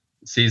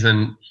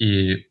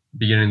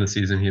 Beginning of the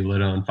season, he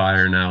lit on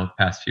fire. Now, the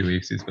past few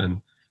weeks, he's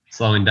been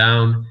slowing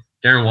down.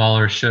 Darren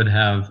Waller should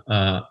have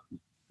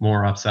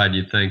more upside,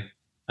 you'd think,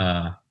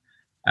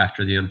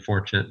 after the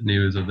unfortunate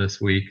news of this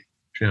week,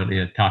 which we don't need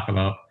to talk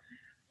about.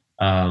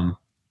 And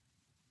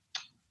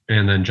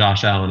then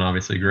Josh Allen,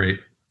 obviously great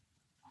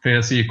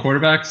fantasy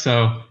quarterback.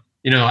 So,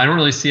 I don't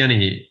really see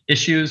any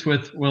issues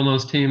with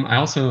Wilmo's team. I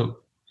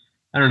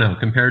don't know,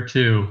 compared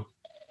to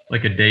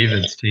like a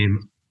David's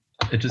team,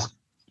 it just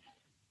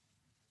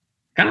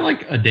kind of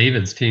like a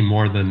David's team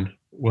more than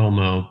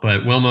Wilmo,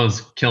 but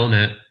Wilmo's killing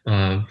it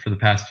for the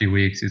past few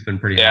weeks. He's been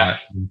pretty hot.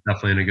 He's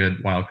definitely in a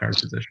good wild card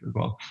position as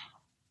well.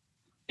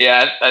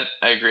 Yeah,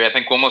 I agree. I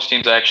think Wilmo's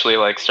team's actually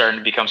like starting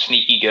to become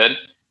sneaky good.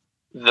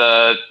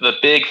 The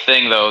big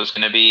thing though is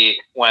going to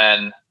be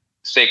when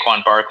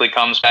Saquon Barkley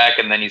comes back,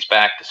 and then he's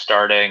back to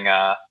starting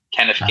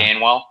Kenneth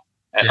Gainwell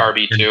at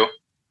RB2.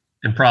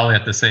 And probably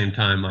at the same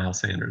time, Miles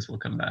Sanders will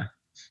come back.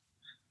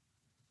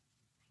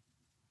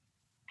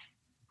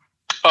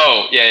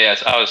 Oh,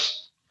 yes. I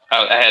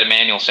had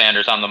Emmanuel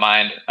Sanders on the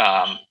mind.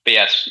 But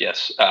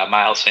yes,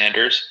 Miles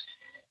Sanders.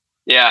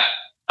 Yeah,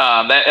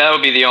 that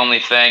would be the only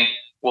thing.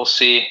 We'll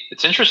see.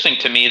 It's interesting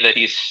to me that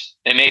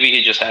and maybe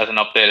he just hasn't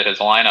updated his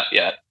lineup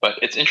yet, but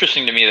it's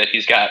interesting to me that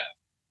he's got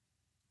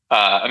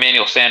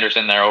Emmanuel Sanders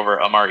in there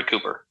over Amari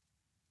Cooper.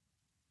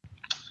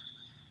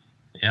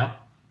 Yeah.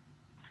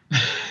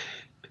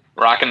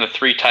 Rocking the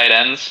 3 tight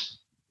ends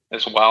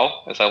as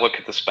well as I look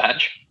at this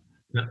bench.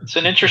 Yeah. It's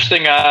an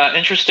interesting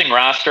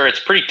roster. It's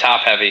pretty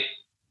top heavy,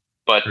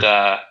 but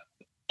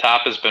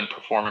top has been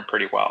performing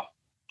pretty well.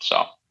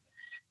 So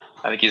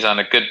I think he's on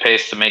a good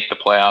pace to make the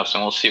playoffs,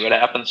 and we'll see what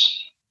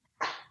happens.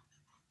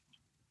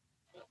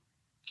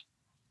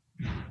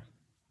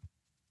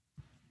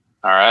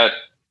 All right.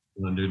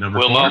 You want to do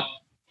number 4?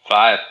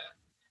 5.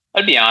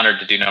 I'd be honored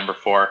to do number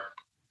 4.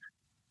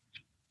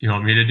 You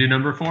want me to do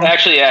number 4?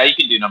 Actually, yeah, you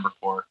can do number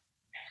 4.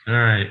 All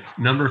right.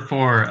 Number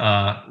 4,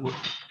 I'd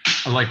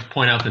like to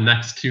point out the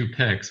next 2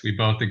 picks. We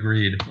both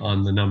agreed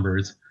on the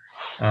numbers.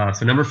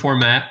 So number 4,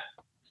 Matt.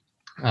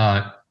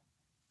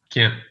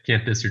 Can't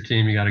diss your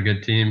team. You got a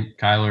good team.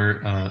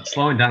 Kyler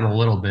slowing down a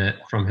little bit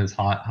from his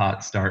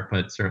hot start,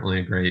 but certainly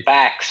a great.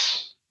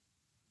 Facts.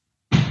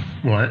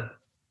 What?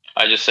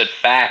 I just said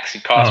facts.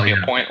 He cost me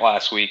a point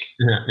last week.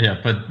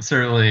 Yeah, but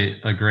certainly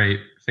a great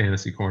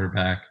fantasy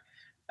quarterback.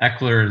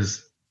 Eckler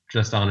is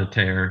just on a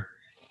tear.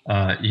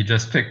 You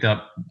just picked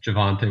up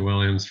Javonte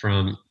Williams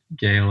from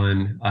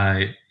Galen.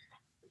 I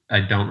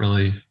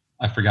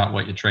forgot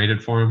what you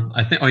traded for him.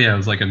 I think, it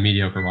was like a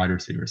mediocre wide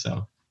receiver.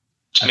 So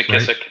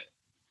McKissick. Right?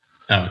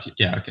 Oh,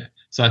 yeah, okay.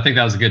 So I think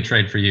that was a good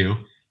trade for you.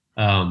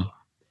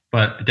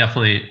 But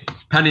definitely,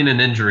 pending an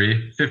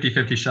injury,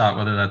 50-50 shot,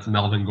 whether that's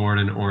Melvin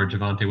Gordon or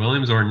Javonte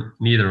Williams or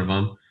neither of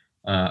them.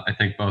 I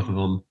think both of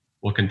them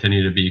will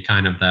continue to be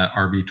kind of that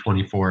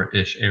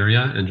RB24-ish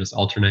area and just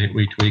alternate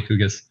week to week who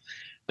gets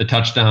the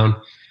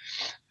touchdown.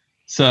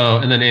 So,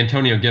 and then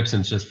Antonio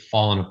Gibson's just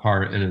fallen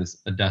apart and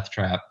is a death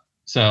trap.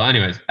 So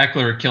anyways,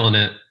 Eckler killing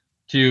it.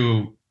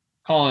 To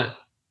call it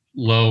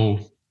low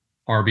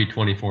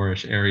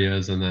RB24-ish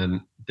areas, and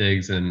then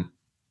Diggs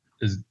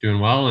is doing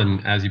well.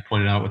 And as you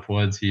pointed out with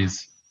Woods,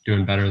 he's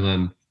doing better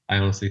than I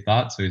honestly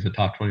thought. So he's a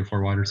top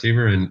 24 wide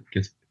receiver, and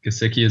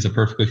Gesicki is a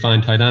perfectly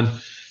fine tight end.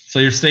 So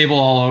you're stable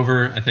all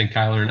over. I think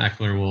Kyler and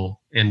Eckler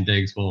and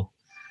Diggs will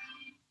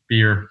be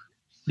your,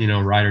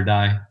 ride or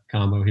die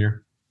combo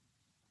here.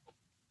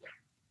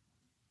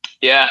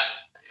 Yeah.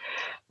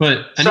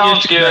 But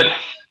sounds good.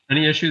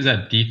 Any issues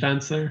at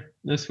defense there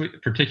this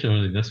week,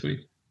 particularly this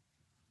week?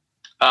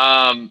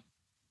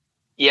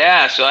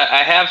 Yeah, so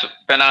I have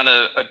been on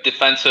a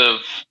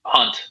defensive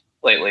hunt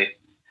lately.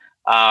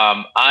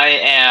 I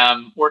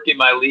am working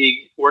my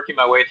way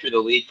through the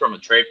league from a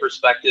trade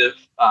perspective,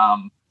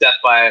 death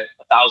by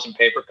 1,000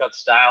 paper cut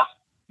style,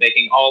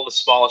 making all the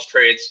smallest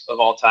trades of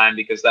all time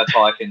because that's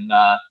all I can.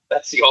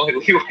 That's the only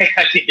leeway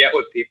I can get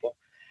with people.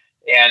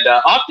 And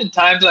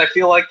oftentimes I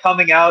feel like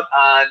coming out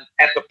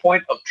at the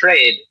point of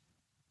trade,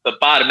 the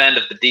bottom end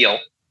of the deal.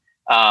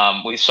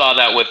 We saw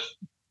that with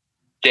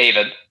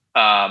David.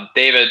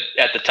 David,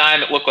 at the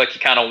time, it looked like he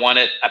kind of won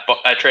it.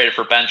 I traded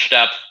for bench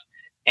depth,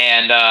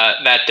 and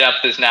that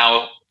depth is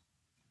now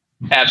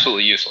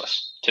absolutely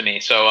useless to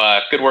me.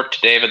 So good work to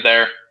David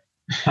there.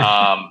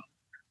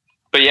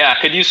 But yeah,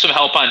 could use some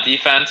help on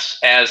defense.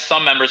 As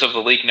some members of the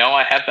league know,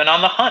 I have been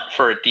on the hunt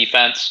for a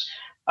defense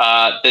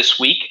this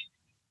week,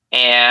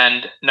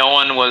 and no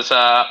one was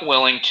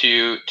willing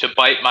to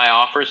bite my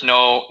offers.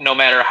 No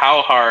matter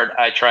how hard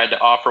I tried to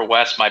offer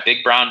Wes my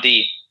big brown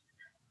D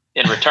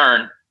in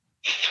return.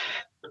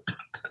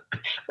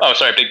 Oh,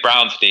 sorry, big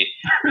Browns D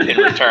in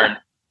return.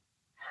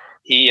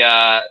 He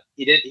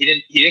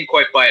didn't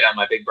quite bite on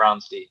my big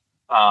Browns D.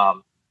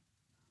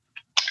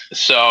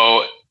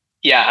 So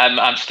yeah,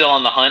 I'm still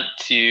on the hunt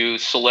to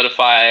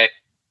solidify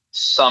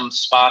some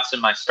spots in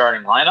my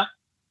starting lineup.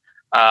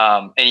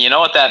 And you know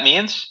what that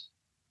means?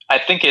 I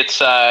think it's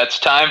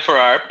time for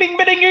our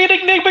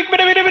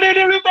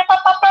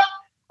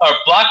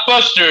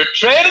blockbuster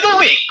trade of the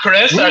week,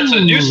 Chris. That's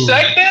a new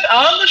segment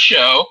on the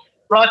show,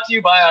 brought to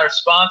you by our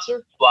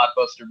sponsor,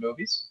 Blockbuster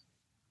Movies.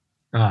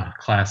 Ah,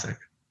 classic.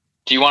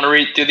 Do you want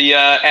to do the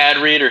ad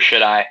read, or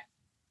should I?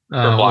 For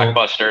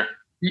Blockbuster. Well,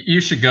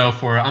 you should go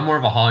for it. I'm more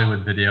of a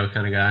Hollywood video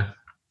kind of guy.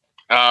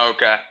 Oh,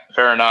 okay.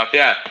 Fair enough.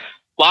 Yeah.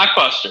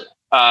 Blockbuster,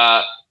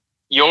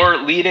 your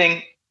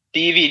leading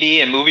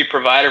DVD and movie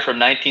provider from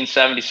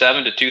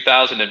 1977 to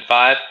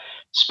 2005,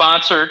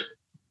 sponsors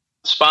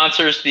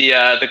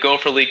the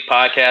Gopher League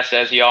podcast,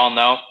 as you all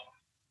know.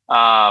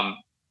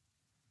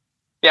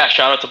 Yeah,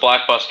 shout out to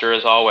Blockbuster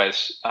as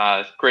always.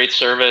 Great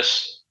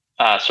service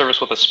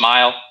with a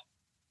smile.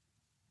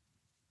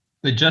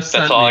 They just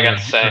That's sent all me I got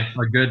to say.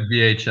 a good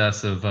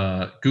VHS of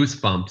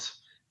Goosebumps,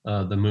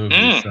 the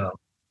movie. So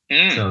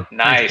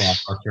nice.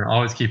 Thanks, Blockbuster.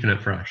 Always keeping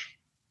it fresh.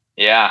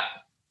 Yeah,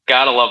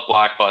 gotta love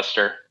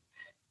Blockbuster.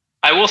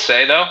 I will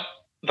say though,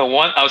 the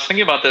one I was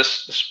thinking about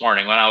this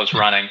morning when I was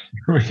running.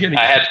 I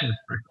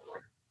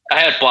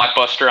had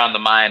Blockbuster on the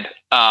mind.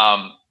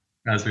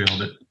 As we all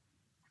did.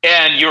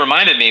 And you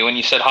reminded me when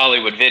you said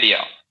Hollywood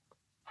Video.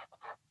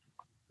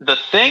 The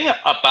thing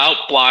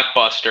about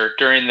Blockbuster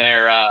during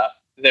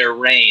their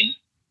reign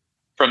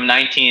from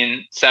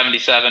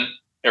 1977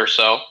 or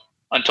so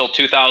until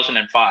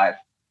 2005,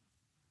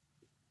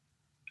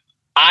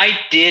 I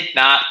did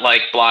not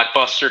like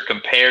Blockbuster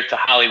compared to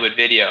Hollywood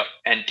Video.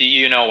 And do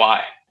you know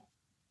why?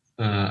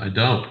 I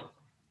don't.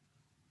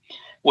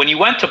 When you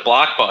went to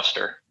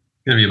Blockbuster,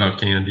 it's gonna be about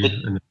candy.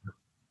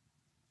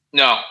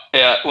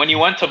 When you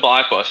went to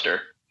Blockbuster,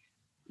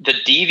 the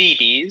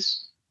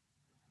DVDs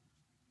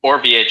or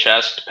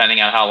VHS, depending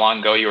on how long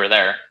ago you were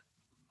there,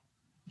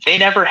 they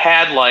never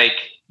had like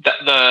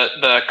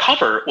the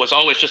cover was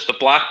always just the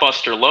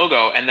Blockbuster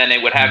logo, and then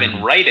it would have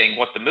in writing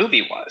what the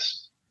movie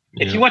was.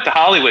 Yeah. If you went to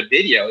Hollywood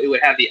Video, it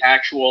would have the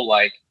actual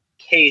like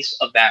case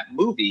of that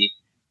movie.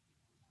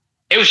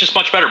 It was just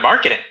much better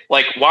marketing.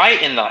 Like, why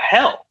in the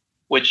hell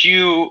would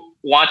you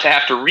want to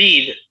have to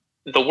read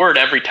the word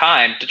every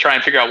time to try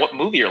and figure out what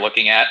movie you're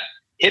looking at?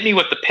 Hit me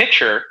with the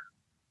picture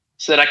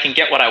so that I can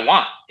get what I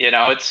want. You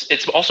know,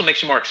 it's also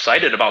makes you more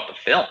excited about the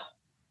film,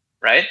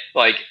 right?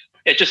 Like,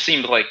 it just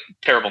seemed like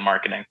terrible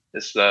marketing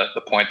is the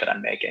point that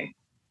I'm making.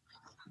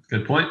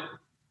 Good point.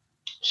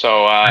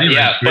 So,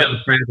 yeah. But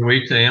trade of the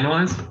week to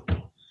analyze?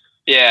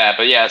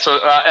 Yeah. So,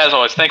 as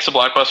always, thanks to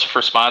Blockbuster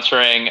for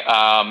sponsoring.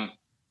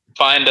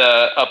 Find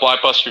a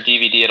Blockbuster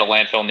DVD at a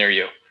landfill near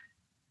you.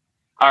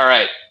 All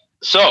right.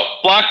 So,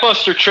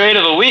 Blockbuster trade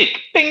of the week.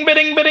 Bing,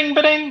 bing, bing,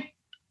 bing.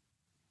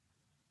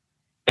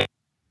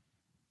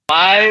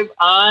 Live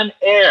on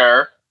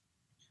air,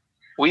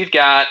 we've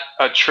got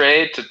a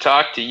trade to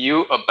talk to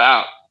you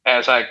about.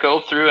 As I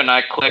go through and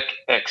I click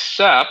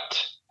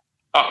accept.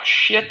 Oh,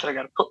 shit. I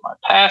got to put my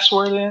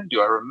password in.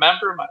 Do I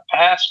remember my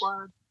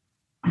password?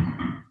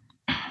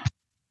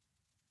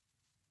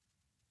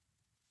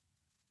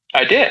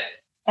 I did.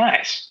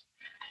 Nice.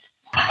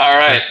 All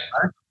right.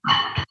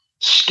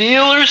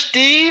 Steelers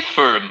D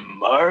for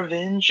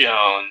Marvin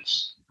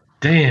Jones.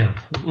 Damn.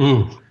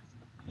 Ooh.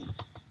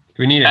 Do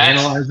we need to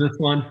analyze this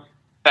one?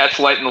 That's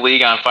lighting the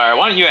league on fire.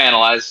 Why don't you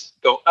analyze?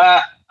 Go.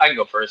 I can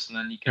go first, and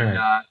then you can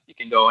you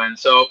can go in.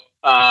 So,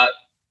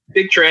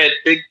 big trade,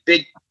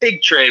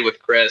 big trade with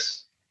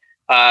Chris.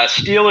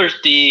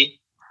 Steelers D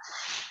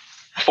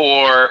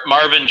for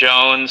Marvin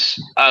Jones.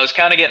 I was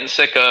kind of getting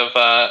sick of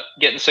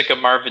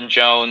Marvin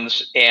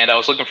Jones, and I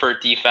was looking for a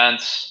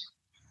defense.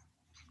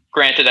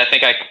 Granted, I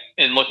think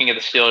in looking at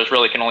the Steelers,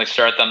 really can only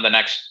start them the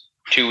next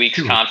 2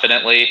 weeks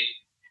confidently.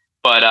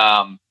 But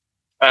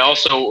I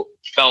also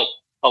felt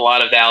a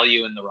lot of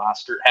value in the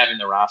roster, having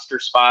the roster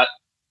spot.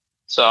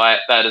 So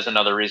that is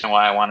another reason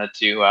why I wanted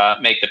to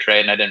make the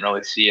trade, and I didn't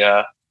really see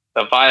a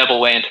a viable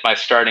way into my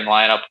starting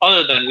lineup,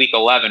 other than week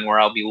 11, where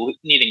I'll be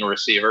needing a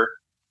receiver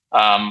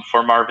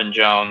for Marvin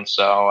Jones.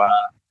 So,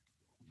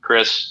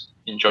 Chris,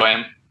 enjoy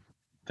him.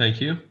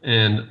 Thank you.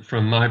 And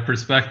from my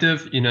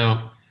perspective,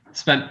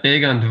 spent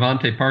big on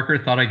Devontae Parker.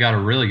 Thought I got a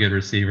really good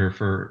receiver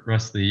for the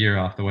rest of the year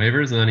off the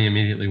waivers, and then he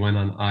immediately went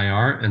on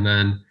IR. And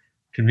then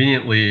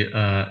conveniently,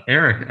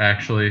 Eric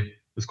actually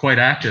was quite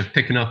active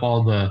picking up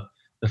all the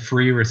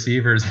free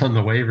receivers on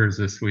the waivers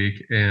this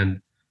week,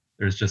 and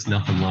there's just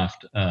nothing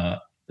left.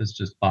 It's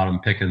just bottom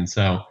picking.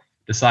 So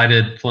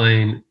decided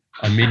playing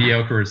a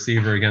mediocre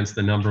receiver against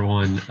the number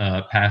one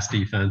pass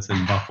defense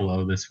in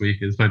Buffalo this week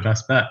is my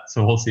best bet.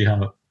 So we'll see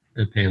how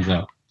it pans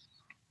out.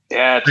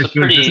 Yeah, it's a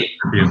pretty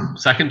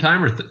second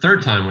time or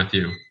third time with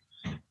you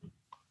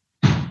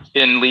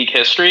in league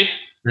history.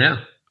 Yeah,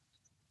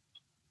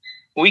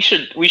 we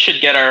should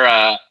get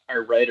our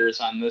writers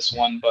on this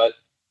one, but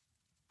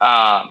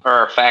or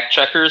our fact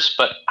checkers.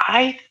 But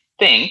I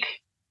think,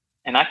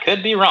 and I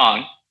could be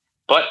wrong,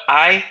 but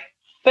I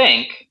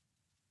think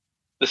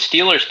the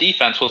Steelers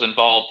defense was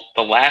involved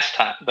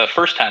the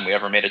first time we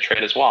ever made a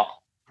trade as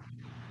well.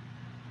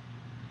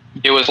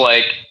 It was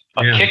like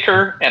a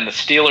kicker and the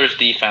Steelers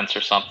defense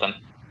or something.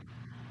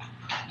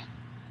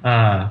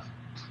 I'll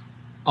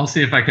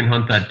see if I can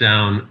hunt that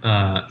down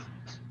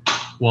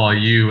while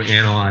you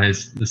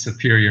analyze the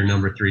superior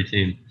number 3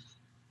 team.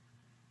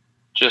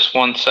 Just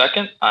 1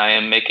 second. I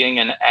am making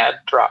an ad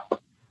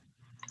drop.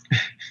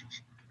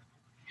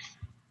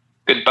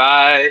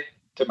 Goodbye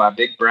to my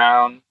big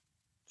brown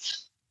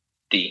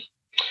D.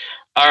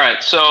 All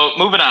right, so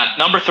moving on.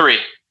 Number 3.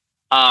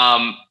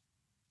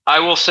 I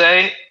will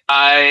say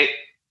I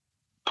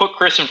put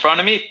Chris in front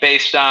of me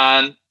based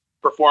on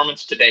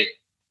performance to date.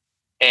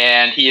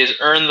 And he has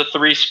earned the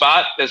 3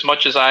 spot. As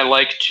much as I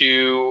like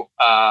to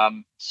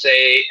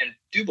say and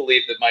do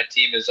believe that my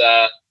team is,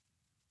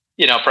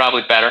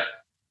 probably better,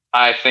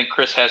 I think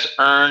Chris has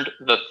earned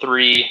the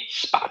 3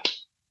 spot.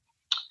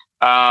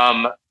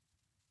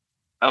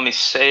 Let me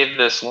save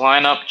this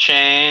lineup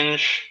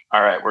change.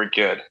 All right, we're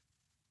good.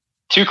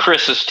 To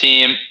Chris's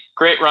team,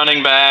 great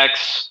running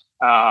backs,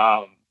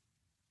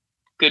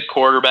 good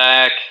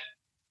quarterback,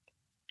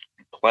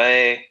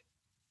 play.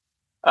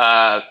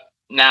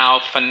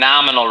 Now,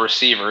 phenomenal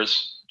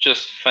receivers,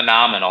 just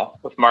phenomenal,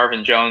 with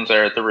Marvin Jones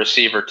there at the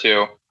receiver,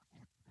 too.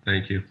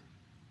 Thank you.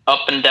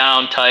 Up and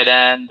down tight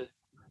end,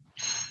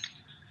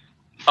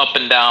 up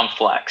and down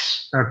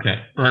flex.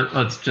 Okay,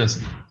 let's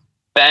just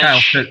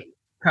bench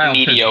Kyle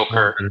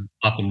mediocre.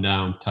 Up and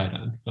down tight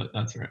end, but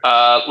that's right.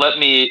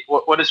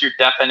 What is your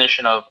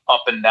definition of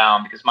up and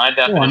down? Because my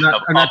definition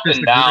of up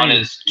and down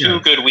is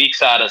 2 good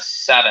weeks out of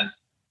 7.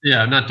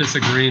 Yeah, I'm not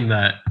disagreeing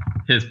that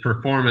his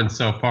performance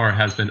so far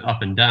has been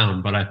up and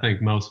down, but I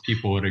think most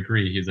people would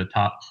agree he's a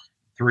top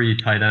 3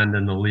 tight end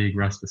in the league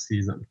rest of the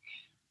season.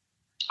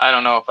 I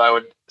don't know if I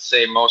would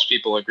say most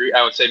people agree.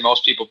 I would say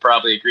most people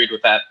probably agreed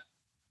with that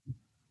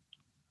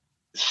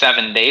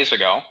 7 days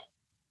ago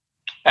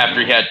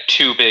after he had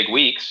 2 big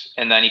weeks,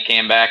 and then he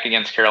came back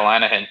against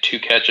Carolina and 2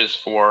 catches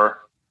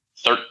for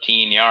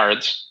 13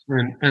 yards.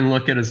 And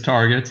look at his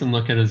targets and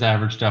look at his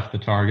average depth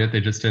of target.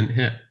 They just didn't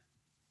hit.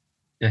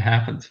 It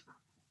happens.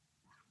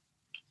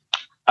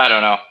 I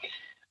don't know.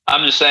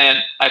 I'm just saying,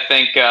 I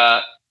think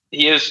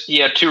he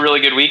had 2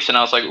 really good weeks, and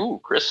I was like, ooh,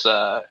 Chris,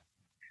 tight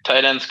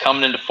end's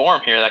coming into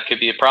form here. That could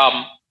be a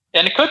problem.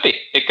 And it could be.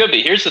 It could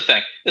be. Here's the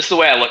thing. This is the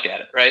way I look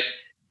at it, right?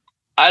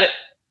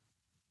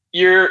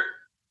 Your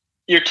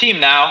team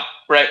now,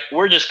 right,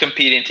 we're just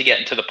competing to get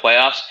into the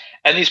playoffs.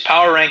 And these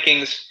power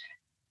rankings,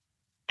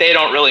 they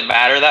don't really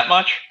matter that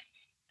much.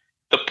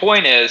 The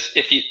point is,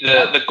 if you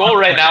the goal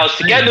right now is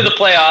to get into the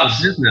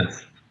playoffs.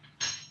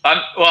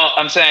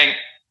 I'm saying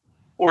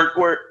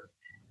we're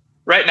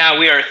right now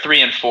we are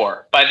 3 and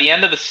 4. By the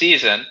end of the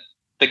season,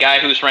 the guy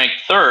who's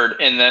ranked 3rd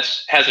in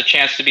this has a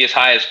chance to be as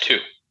high as 2.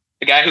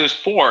 The guy who's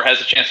 4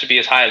 has a chance to be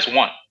as high as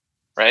 1.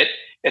 Right?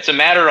 It's a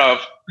matter of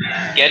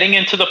getting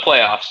into the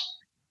playoffs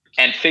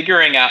and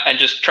figuring out and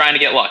just trying to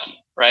get lucky.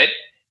 Right?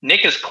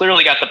 Nick has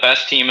clearly got the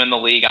best team in the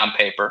league on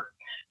paper,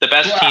 the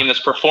best team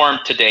that's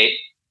performed to date.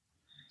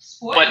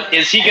 But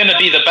is he going to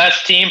be the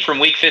best team from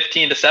week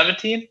 15 to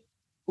 17?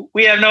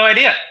 We have no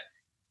idea.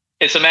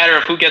 It's a matter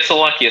of who gets the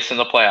luckiest in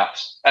the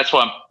playoffs. That's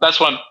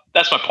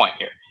my point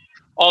here.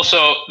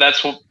 Also,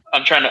 that's what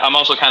I'm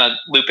also kind of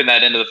looping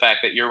that into the fact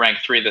that you're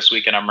ranked 3 this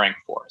week and I'm ranked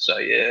 4. So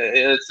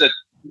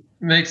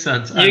makes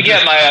sense. You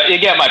get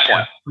my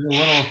point. I'm a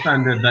little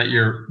offended that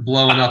you're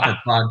blowing up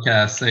a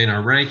podcast saying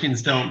our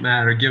rankings don't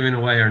matter, giving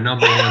away our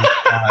number 1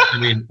 spot. I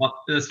mean,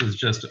 this was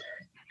just a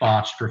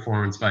botched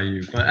performance by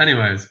you. But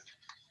anyways,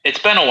 it's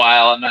been a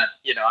while. I'm not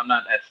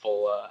at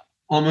full.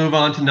 I'll move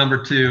on to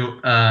number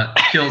 2.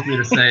 Kills me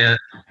to say it,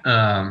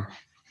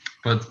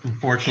 but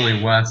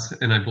unfortunately, Wes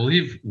and I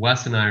believe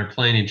Wes and I are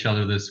playing each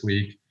other this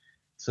week,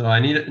 so I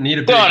need a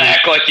big. Don't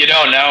act like you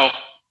don't know.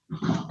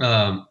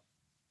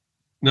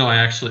 No, I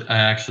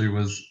actually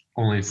was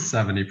only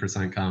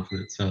 70%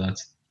 confident, so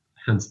that's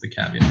hence the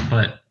caveat.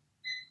 But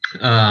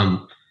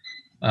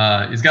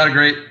He's got a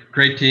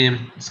great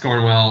team,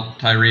 scoring well.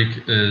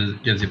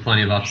 Tyreek gives you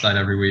plenty of upside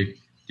every week.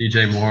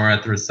 DJ Moore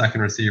at the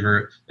second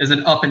receiver is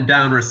an up and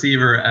down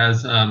receiver,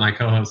 as my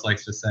co-host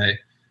likes to say.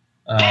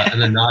 And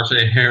then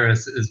Najee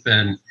Harris has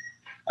been,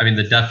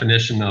 the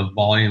definition of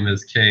volume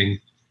is king.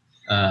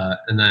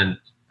 And then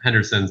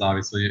Henderson's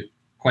obviously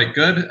quite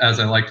good, as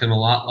I liked him a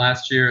lot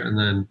last year. And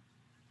then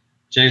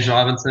James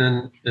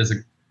Robinson is a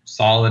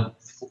solid,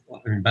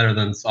 better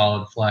than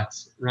solid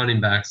flex running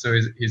back. So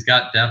he's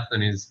got depth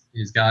and he's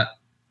got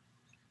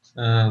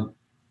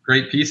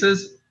great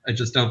pieces. I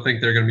just don't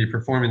think they're going to be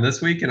performing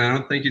this week, and I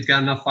don't think he's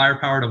got enough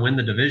firepower to win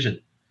the division.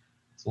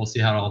 So we'll see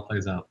how it all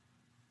plays out.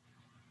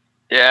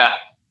 Yeah,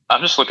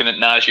 I'm just looking at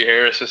Najee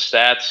Harris's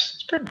stats.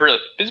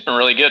 He's been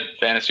really good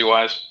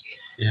fantasy-wise.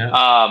 Yeah.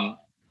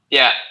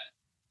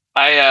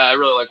 I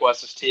really like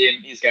Wes's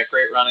team. He's got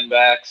great running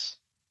backs.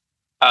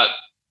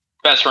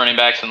 Best running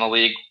backs in the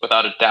league,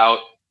 without a doubt.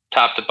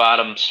 Top to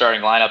bottom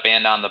starting lineup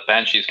and on the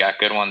bench, he's got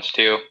good ones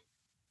too.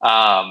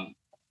 Tyreek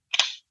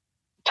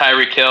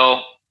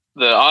Hill,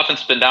 the offense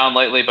has been down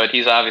lately, but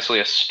he's obviously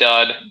a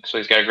stud, so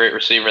he's got a great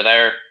receiver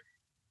there.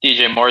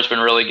 DJ Moore's been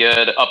really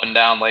good, up and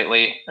down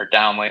lately, but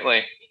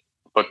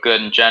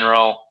good in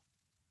general.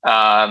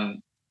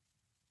 QB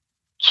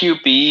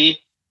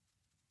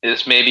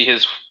is maybe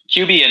his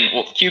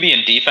QB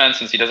and defense,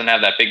 since he doesn't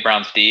have that big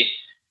Browns D.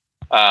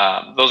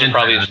 Those are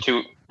probably his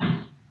two.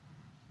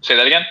 Say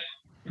that again?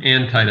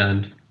 And tight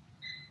end.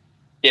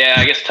 Yeah,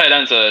 I guess tight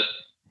end's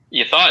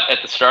you thought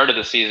at the start of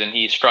the season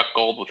he struck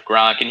gold with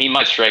Gronk, and he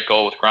might strike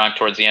gold with Gronk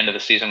towards the end of the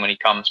season when he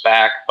comes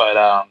back. But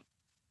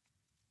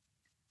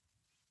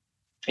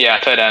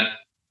tight end, a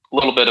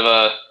little bit of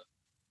a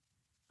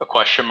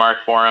question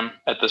mark for him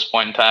at this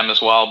point in time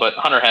as well. But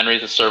Hunter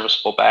Henry's a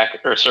serviceable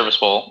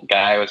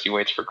guy as he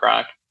waits for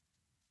Gronk.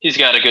 He's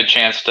got a good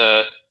chance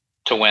to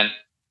win.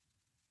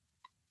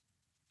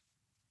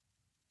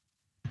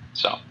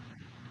 So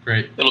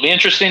great. It'll be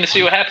interesting to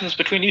see what happens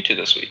between you two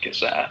this week.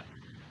 Is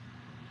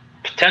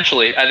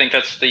potentially, I think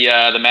that's the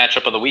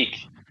matchup of the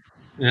week.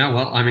 Yeah,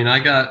 well, I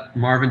got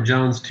Marvin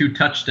Jones 2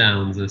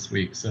 touchdowns this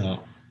week, so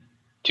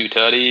 2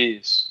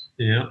 tutties.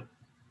 Yeah.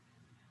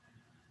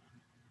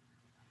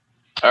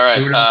 All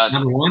right.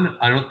 Number one,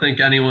 I don't think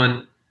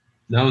anyone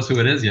knows who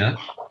it is yet.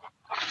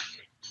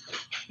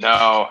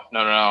 No.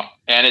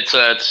 And it's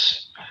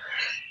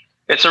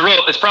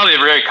probably a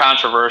very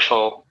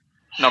controversial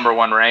number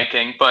one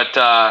ranking,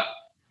 but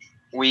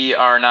we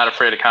are not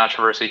afraid of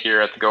controversy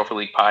here at the Gopher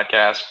League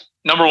podcast.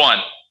 Number one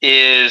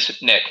is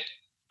Nick,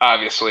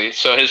 obviously.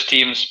 So his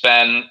team's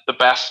been the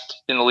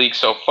best in the league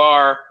so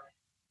far.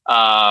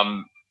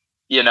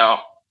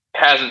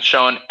 Hasn't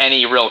shown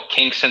any real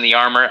kinks in the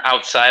armor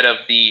outside of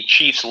the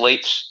Chiefs'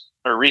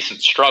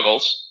 recent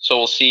struggles. So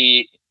we'll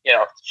see, if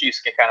the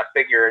Chiefs can kind of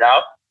figure it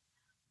out.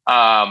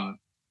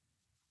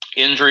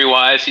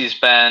 Injury-wise, he's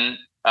been,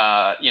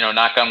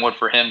 knock on wood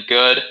for him,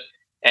 good.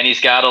 And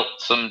he's got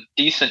some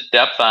decent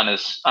depth on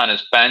his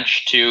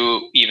bench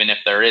too, even if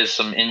there is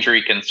some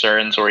injury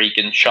concerns, or he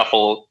can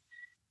shuffle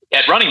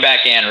at running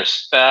back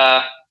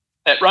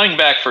at running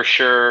back for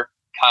sure,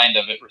 kind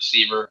of at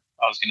receiver.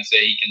 I was going to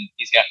say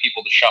he's got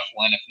people to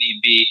shuffle in if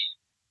need be.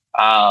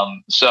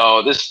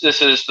 So this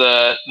is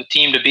the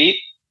team to beat.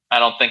 I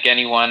don't think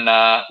anyone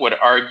would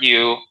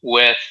argue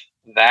with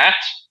that.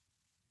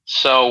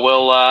 So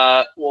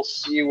we'll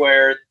see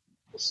where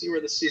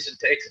the season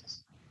takes us.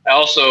 I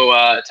also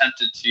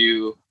attempted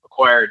to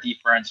acquire a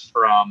defense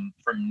from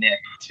Nick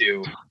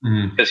too,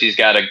 because he's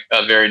got a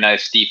very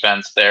nice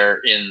defense there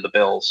in the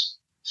Bills.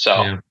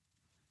 So, yeah.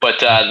 But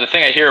the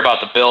thing I hear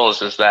about the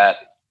Bills is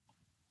that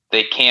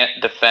they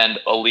can't defend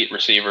elite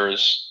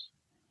receivers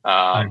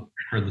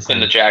in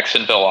the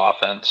Jacksonville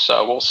offense.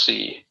 So we'll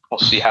see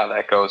how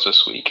that goes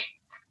this week.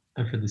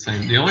 I've heard the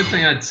same. The only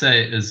thing I'd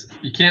say is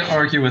you can't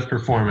argue with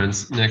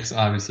performance. Nick's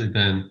obviously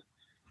been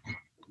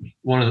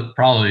one of the,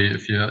 probably,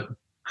 if you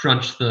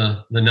crunch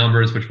the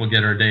numbers, which we'll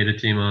get our data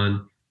team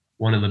on,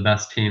 one of the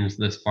best teams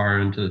this far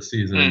into the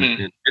season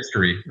in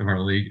history of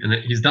our league. And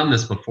he's done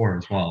this before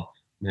as well,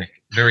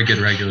 Nick. Very good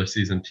regular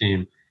season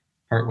team,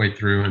 partway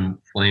through and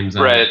flames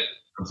out. Right.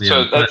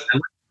 So that's,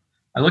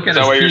 I look at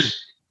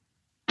his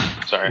team.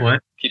 Sorry.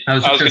 What? I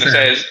was going to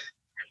say is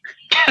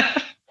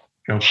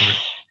go for it.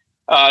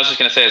 I was just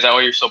going to say, is that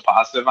why you're so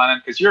positive on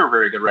him? Because you're a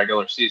very good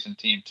regular season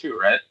team too,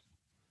 right?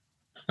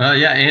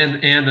 Yeah,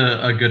 and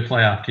a good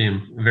playoff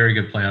team, a very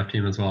good playoff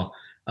team as well.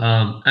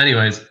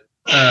 Anyways,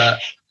 I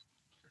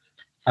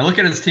look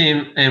at his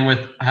team, and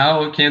with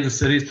how Kansas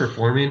City's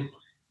performing,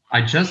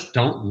 I just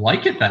don't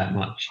like it that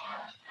much.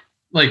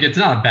 Like, it's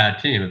not a bad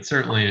team. It's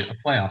certainly a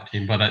playoff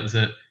team, but is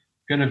it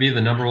going to be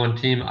the number one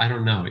team? I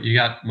don't know. You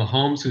got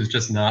Mahomes, who's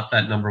just not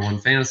that number one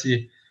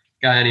fantasy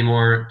guy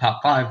anymore.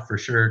 Top 5 for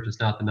sure, just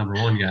not the number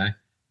one guy.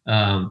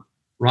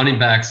 Running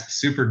backs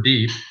super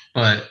deep,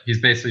 but he's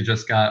basically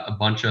just got a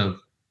bunch of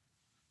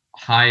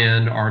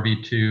high-end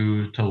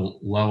RB2 to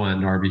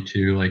low-end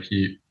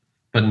RB2,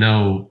 but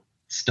no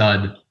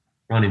stud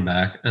running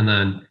back. And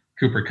then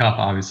Cooper Kupp,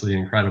 obviously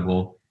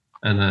incredible.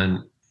 And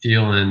then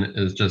Thielen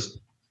is just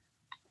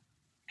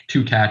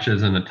 2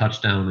 catches and a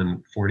touchdown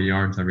and 40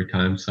 yards every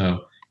time.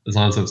 So as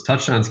long as those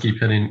touchdowns keep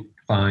hitting,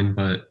 fine.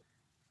 But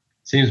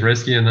seems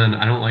risky. And then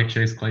I don't like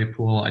Chase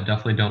Claypool. I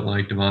definitely don't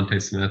like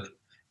Devontae Smith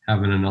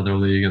having another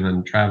league. And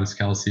then Travis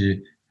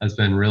Kelce has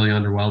been really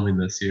underwhelming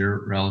this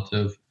year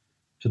relative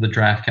to the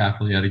draft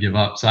capital he had to give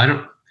up. So I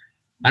don't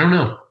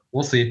know.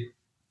 We'll see.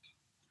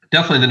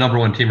 Definitely the number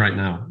 1 team right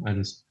now.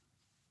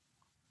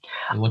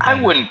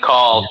 I wouldn't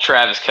call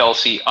Travis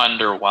Kelce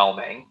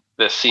underwhelming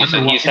this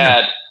season.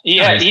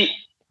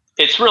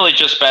 It's really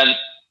just been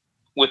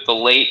with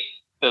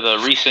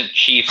the recent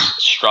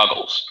Chiefs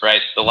struggles,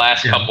 right? The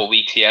last couple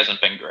weeks he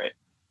hasn't been great.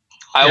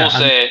 I will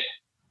say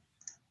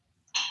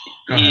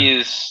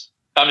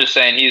I'm just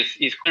saying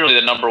he's clearly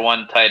the number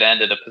 1 tight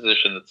end at a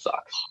position that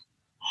sucks.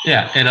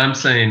 Yeah, and I'm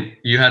saying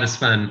you had to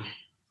spend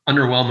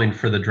underwhelming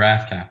for the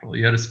draft capital.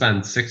 You had to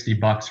spend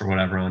 $60 or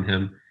whatever on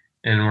him,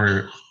 and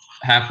we're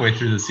halfway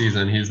through the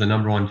season. He's the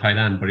number 1 tight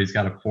end, but he's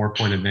got a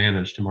 4-point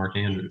advantage to Mark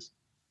Andrews.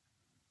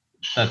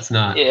 That's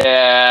not.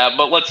 Yeah,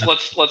 but let's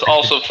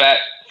also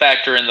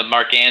factor in that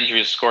Mark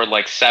Andrews scored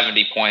like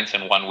 70 points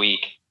in 1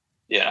 week.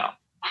 Yeah,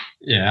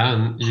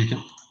 and you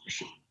can.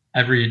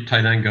 Every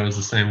tight end goes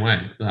the same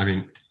way. I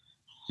mean,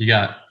 you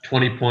got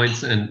 20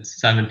 points and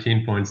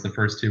 17 points the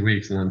first 2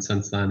 weeks, and then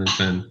since then it's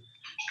been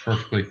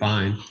perfectly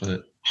fine.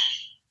 But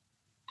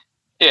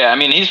yeah, I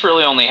mean, he's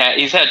really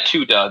he's had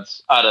 2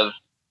 duds out of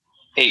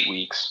 8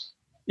 weeks.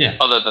 Yeah.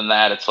 Other than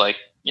that, it's like,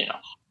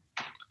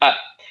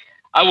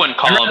 I wouldn't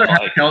call him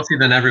like Kelce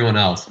than everyone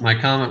else. My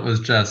comment was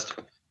just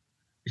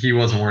he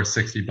wasn't worth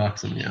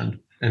 $60 in the end,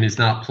 and he's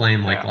not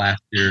playing like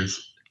last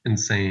year's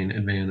insane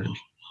advantage.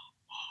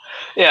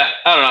 Yeah,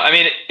 I don't know. I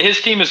mean,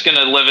 his team is going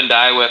to live and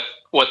die with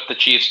what the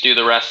Chiefs do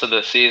the rest of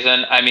the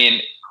season. I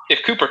mean,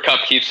 if Cooper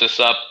Kupp keeps this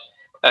up,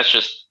 that's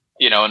just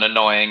an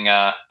annoying.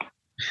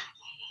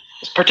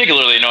 It's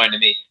particularly annoying to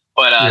me,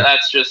 but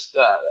that's just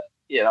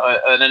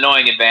an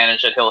annoying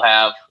advantage that he'll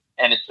have,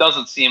 and it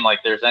doesn't seem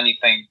like there's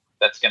anything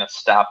that's going to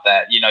stop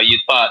that. You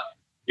thought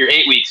you're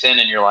 8 weeks in,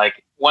 and you're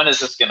like, when is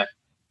this going to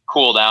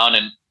cool down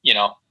and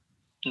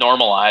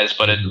normalize?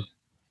 But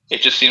it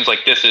just seems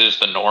like this is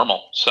the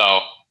normal. So,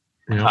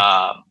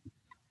 I'm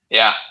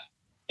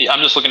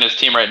just looking at his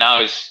team right now.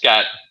 He's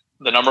got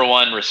the number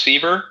 1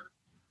 receiver,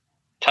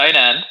 tight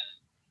end,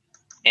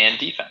 and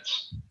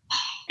defense.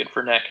 Good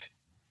for Nick.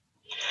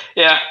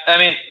 Yeah, I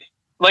mean,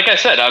 like I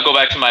said, I'll go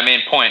back to my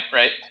main point,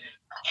 right?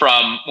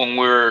 From when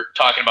we were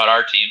talking about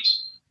our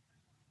teams.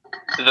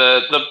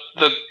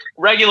 The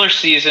regular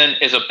season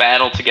is a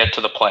battle to get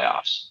to the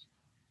playoffs.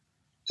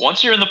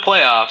 Once you're in the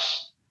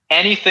playoffs,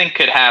 anything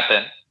could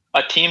happen.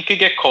 A team could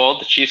get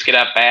cold. The Chiefs could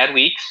have bad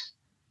weeks,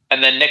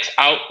 and then Nick's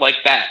out like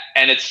that.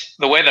 And it's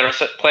the way that our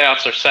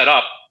playoffs are set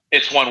up.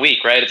 It's 1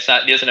 week, right? He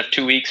doesn't have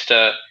 2 weeks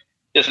to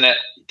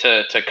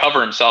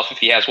cover himself if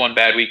he has one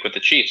bad week with the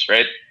Chiefs,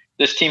 right?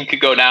 This team could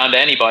go down to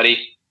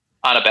anybody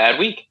on a bad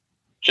week,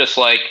 just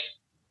like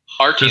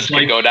our teams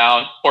could go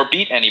down or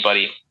beat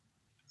anybody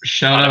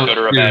on a good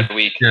or a bad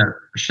week. Yeah,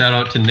 shout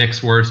out to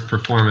Nick's worst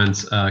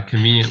performance,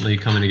 conveniently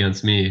coming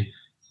against me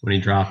when he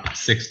dropped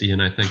 60,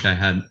 and I think I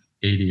had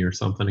 80 or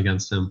something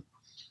against him.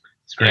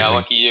 Yeah,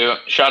 lucky you.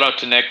 Shout out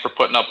to Nick for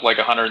putting up like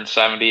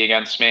 170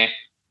 against me.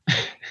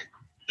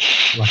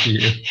 Lucky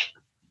you.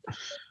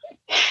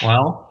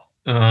 Well,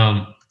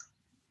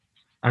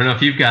 I don't know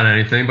if you've got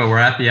anything, but we're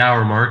at the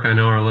hour mark. I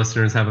know our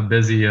listeners have a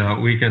busy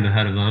weekend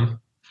ahead of them.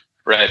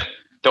 Right.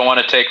 Don't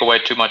want to take away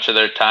too much of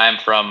their time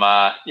from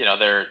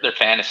their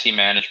fantasy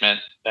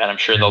management that I'm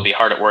sure they'll be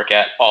hard at work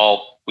at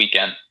all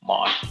weekend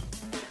long.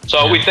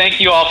 So we thank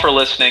you all for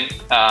listening.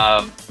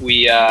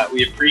 We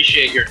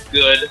appreciate your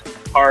good,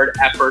 hard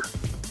effort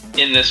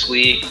in this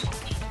league,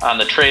 on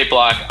the trade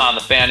block, on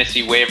the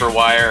fantasy waiver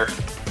wire,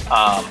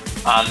 on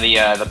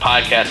the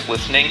podcast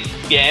listening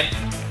game.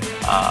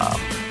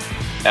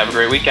 Have a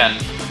great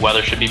weekend.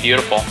 Weather should be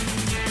beautiful.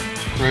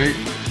 Great.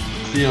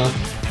 See ya.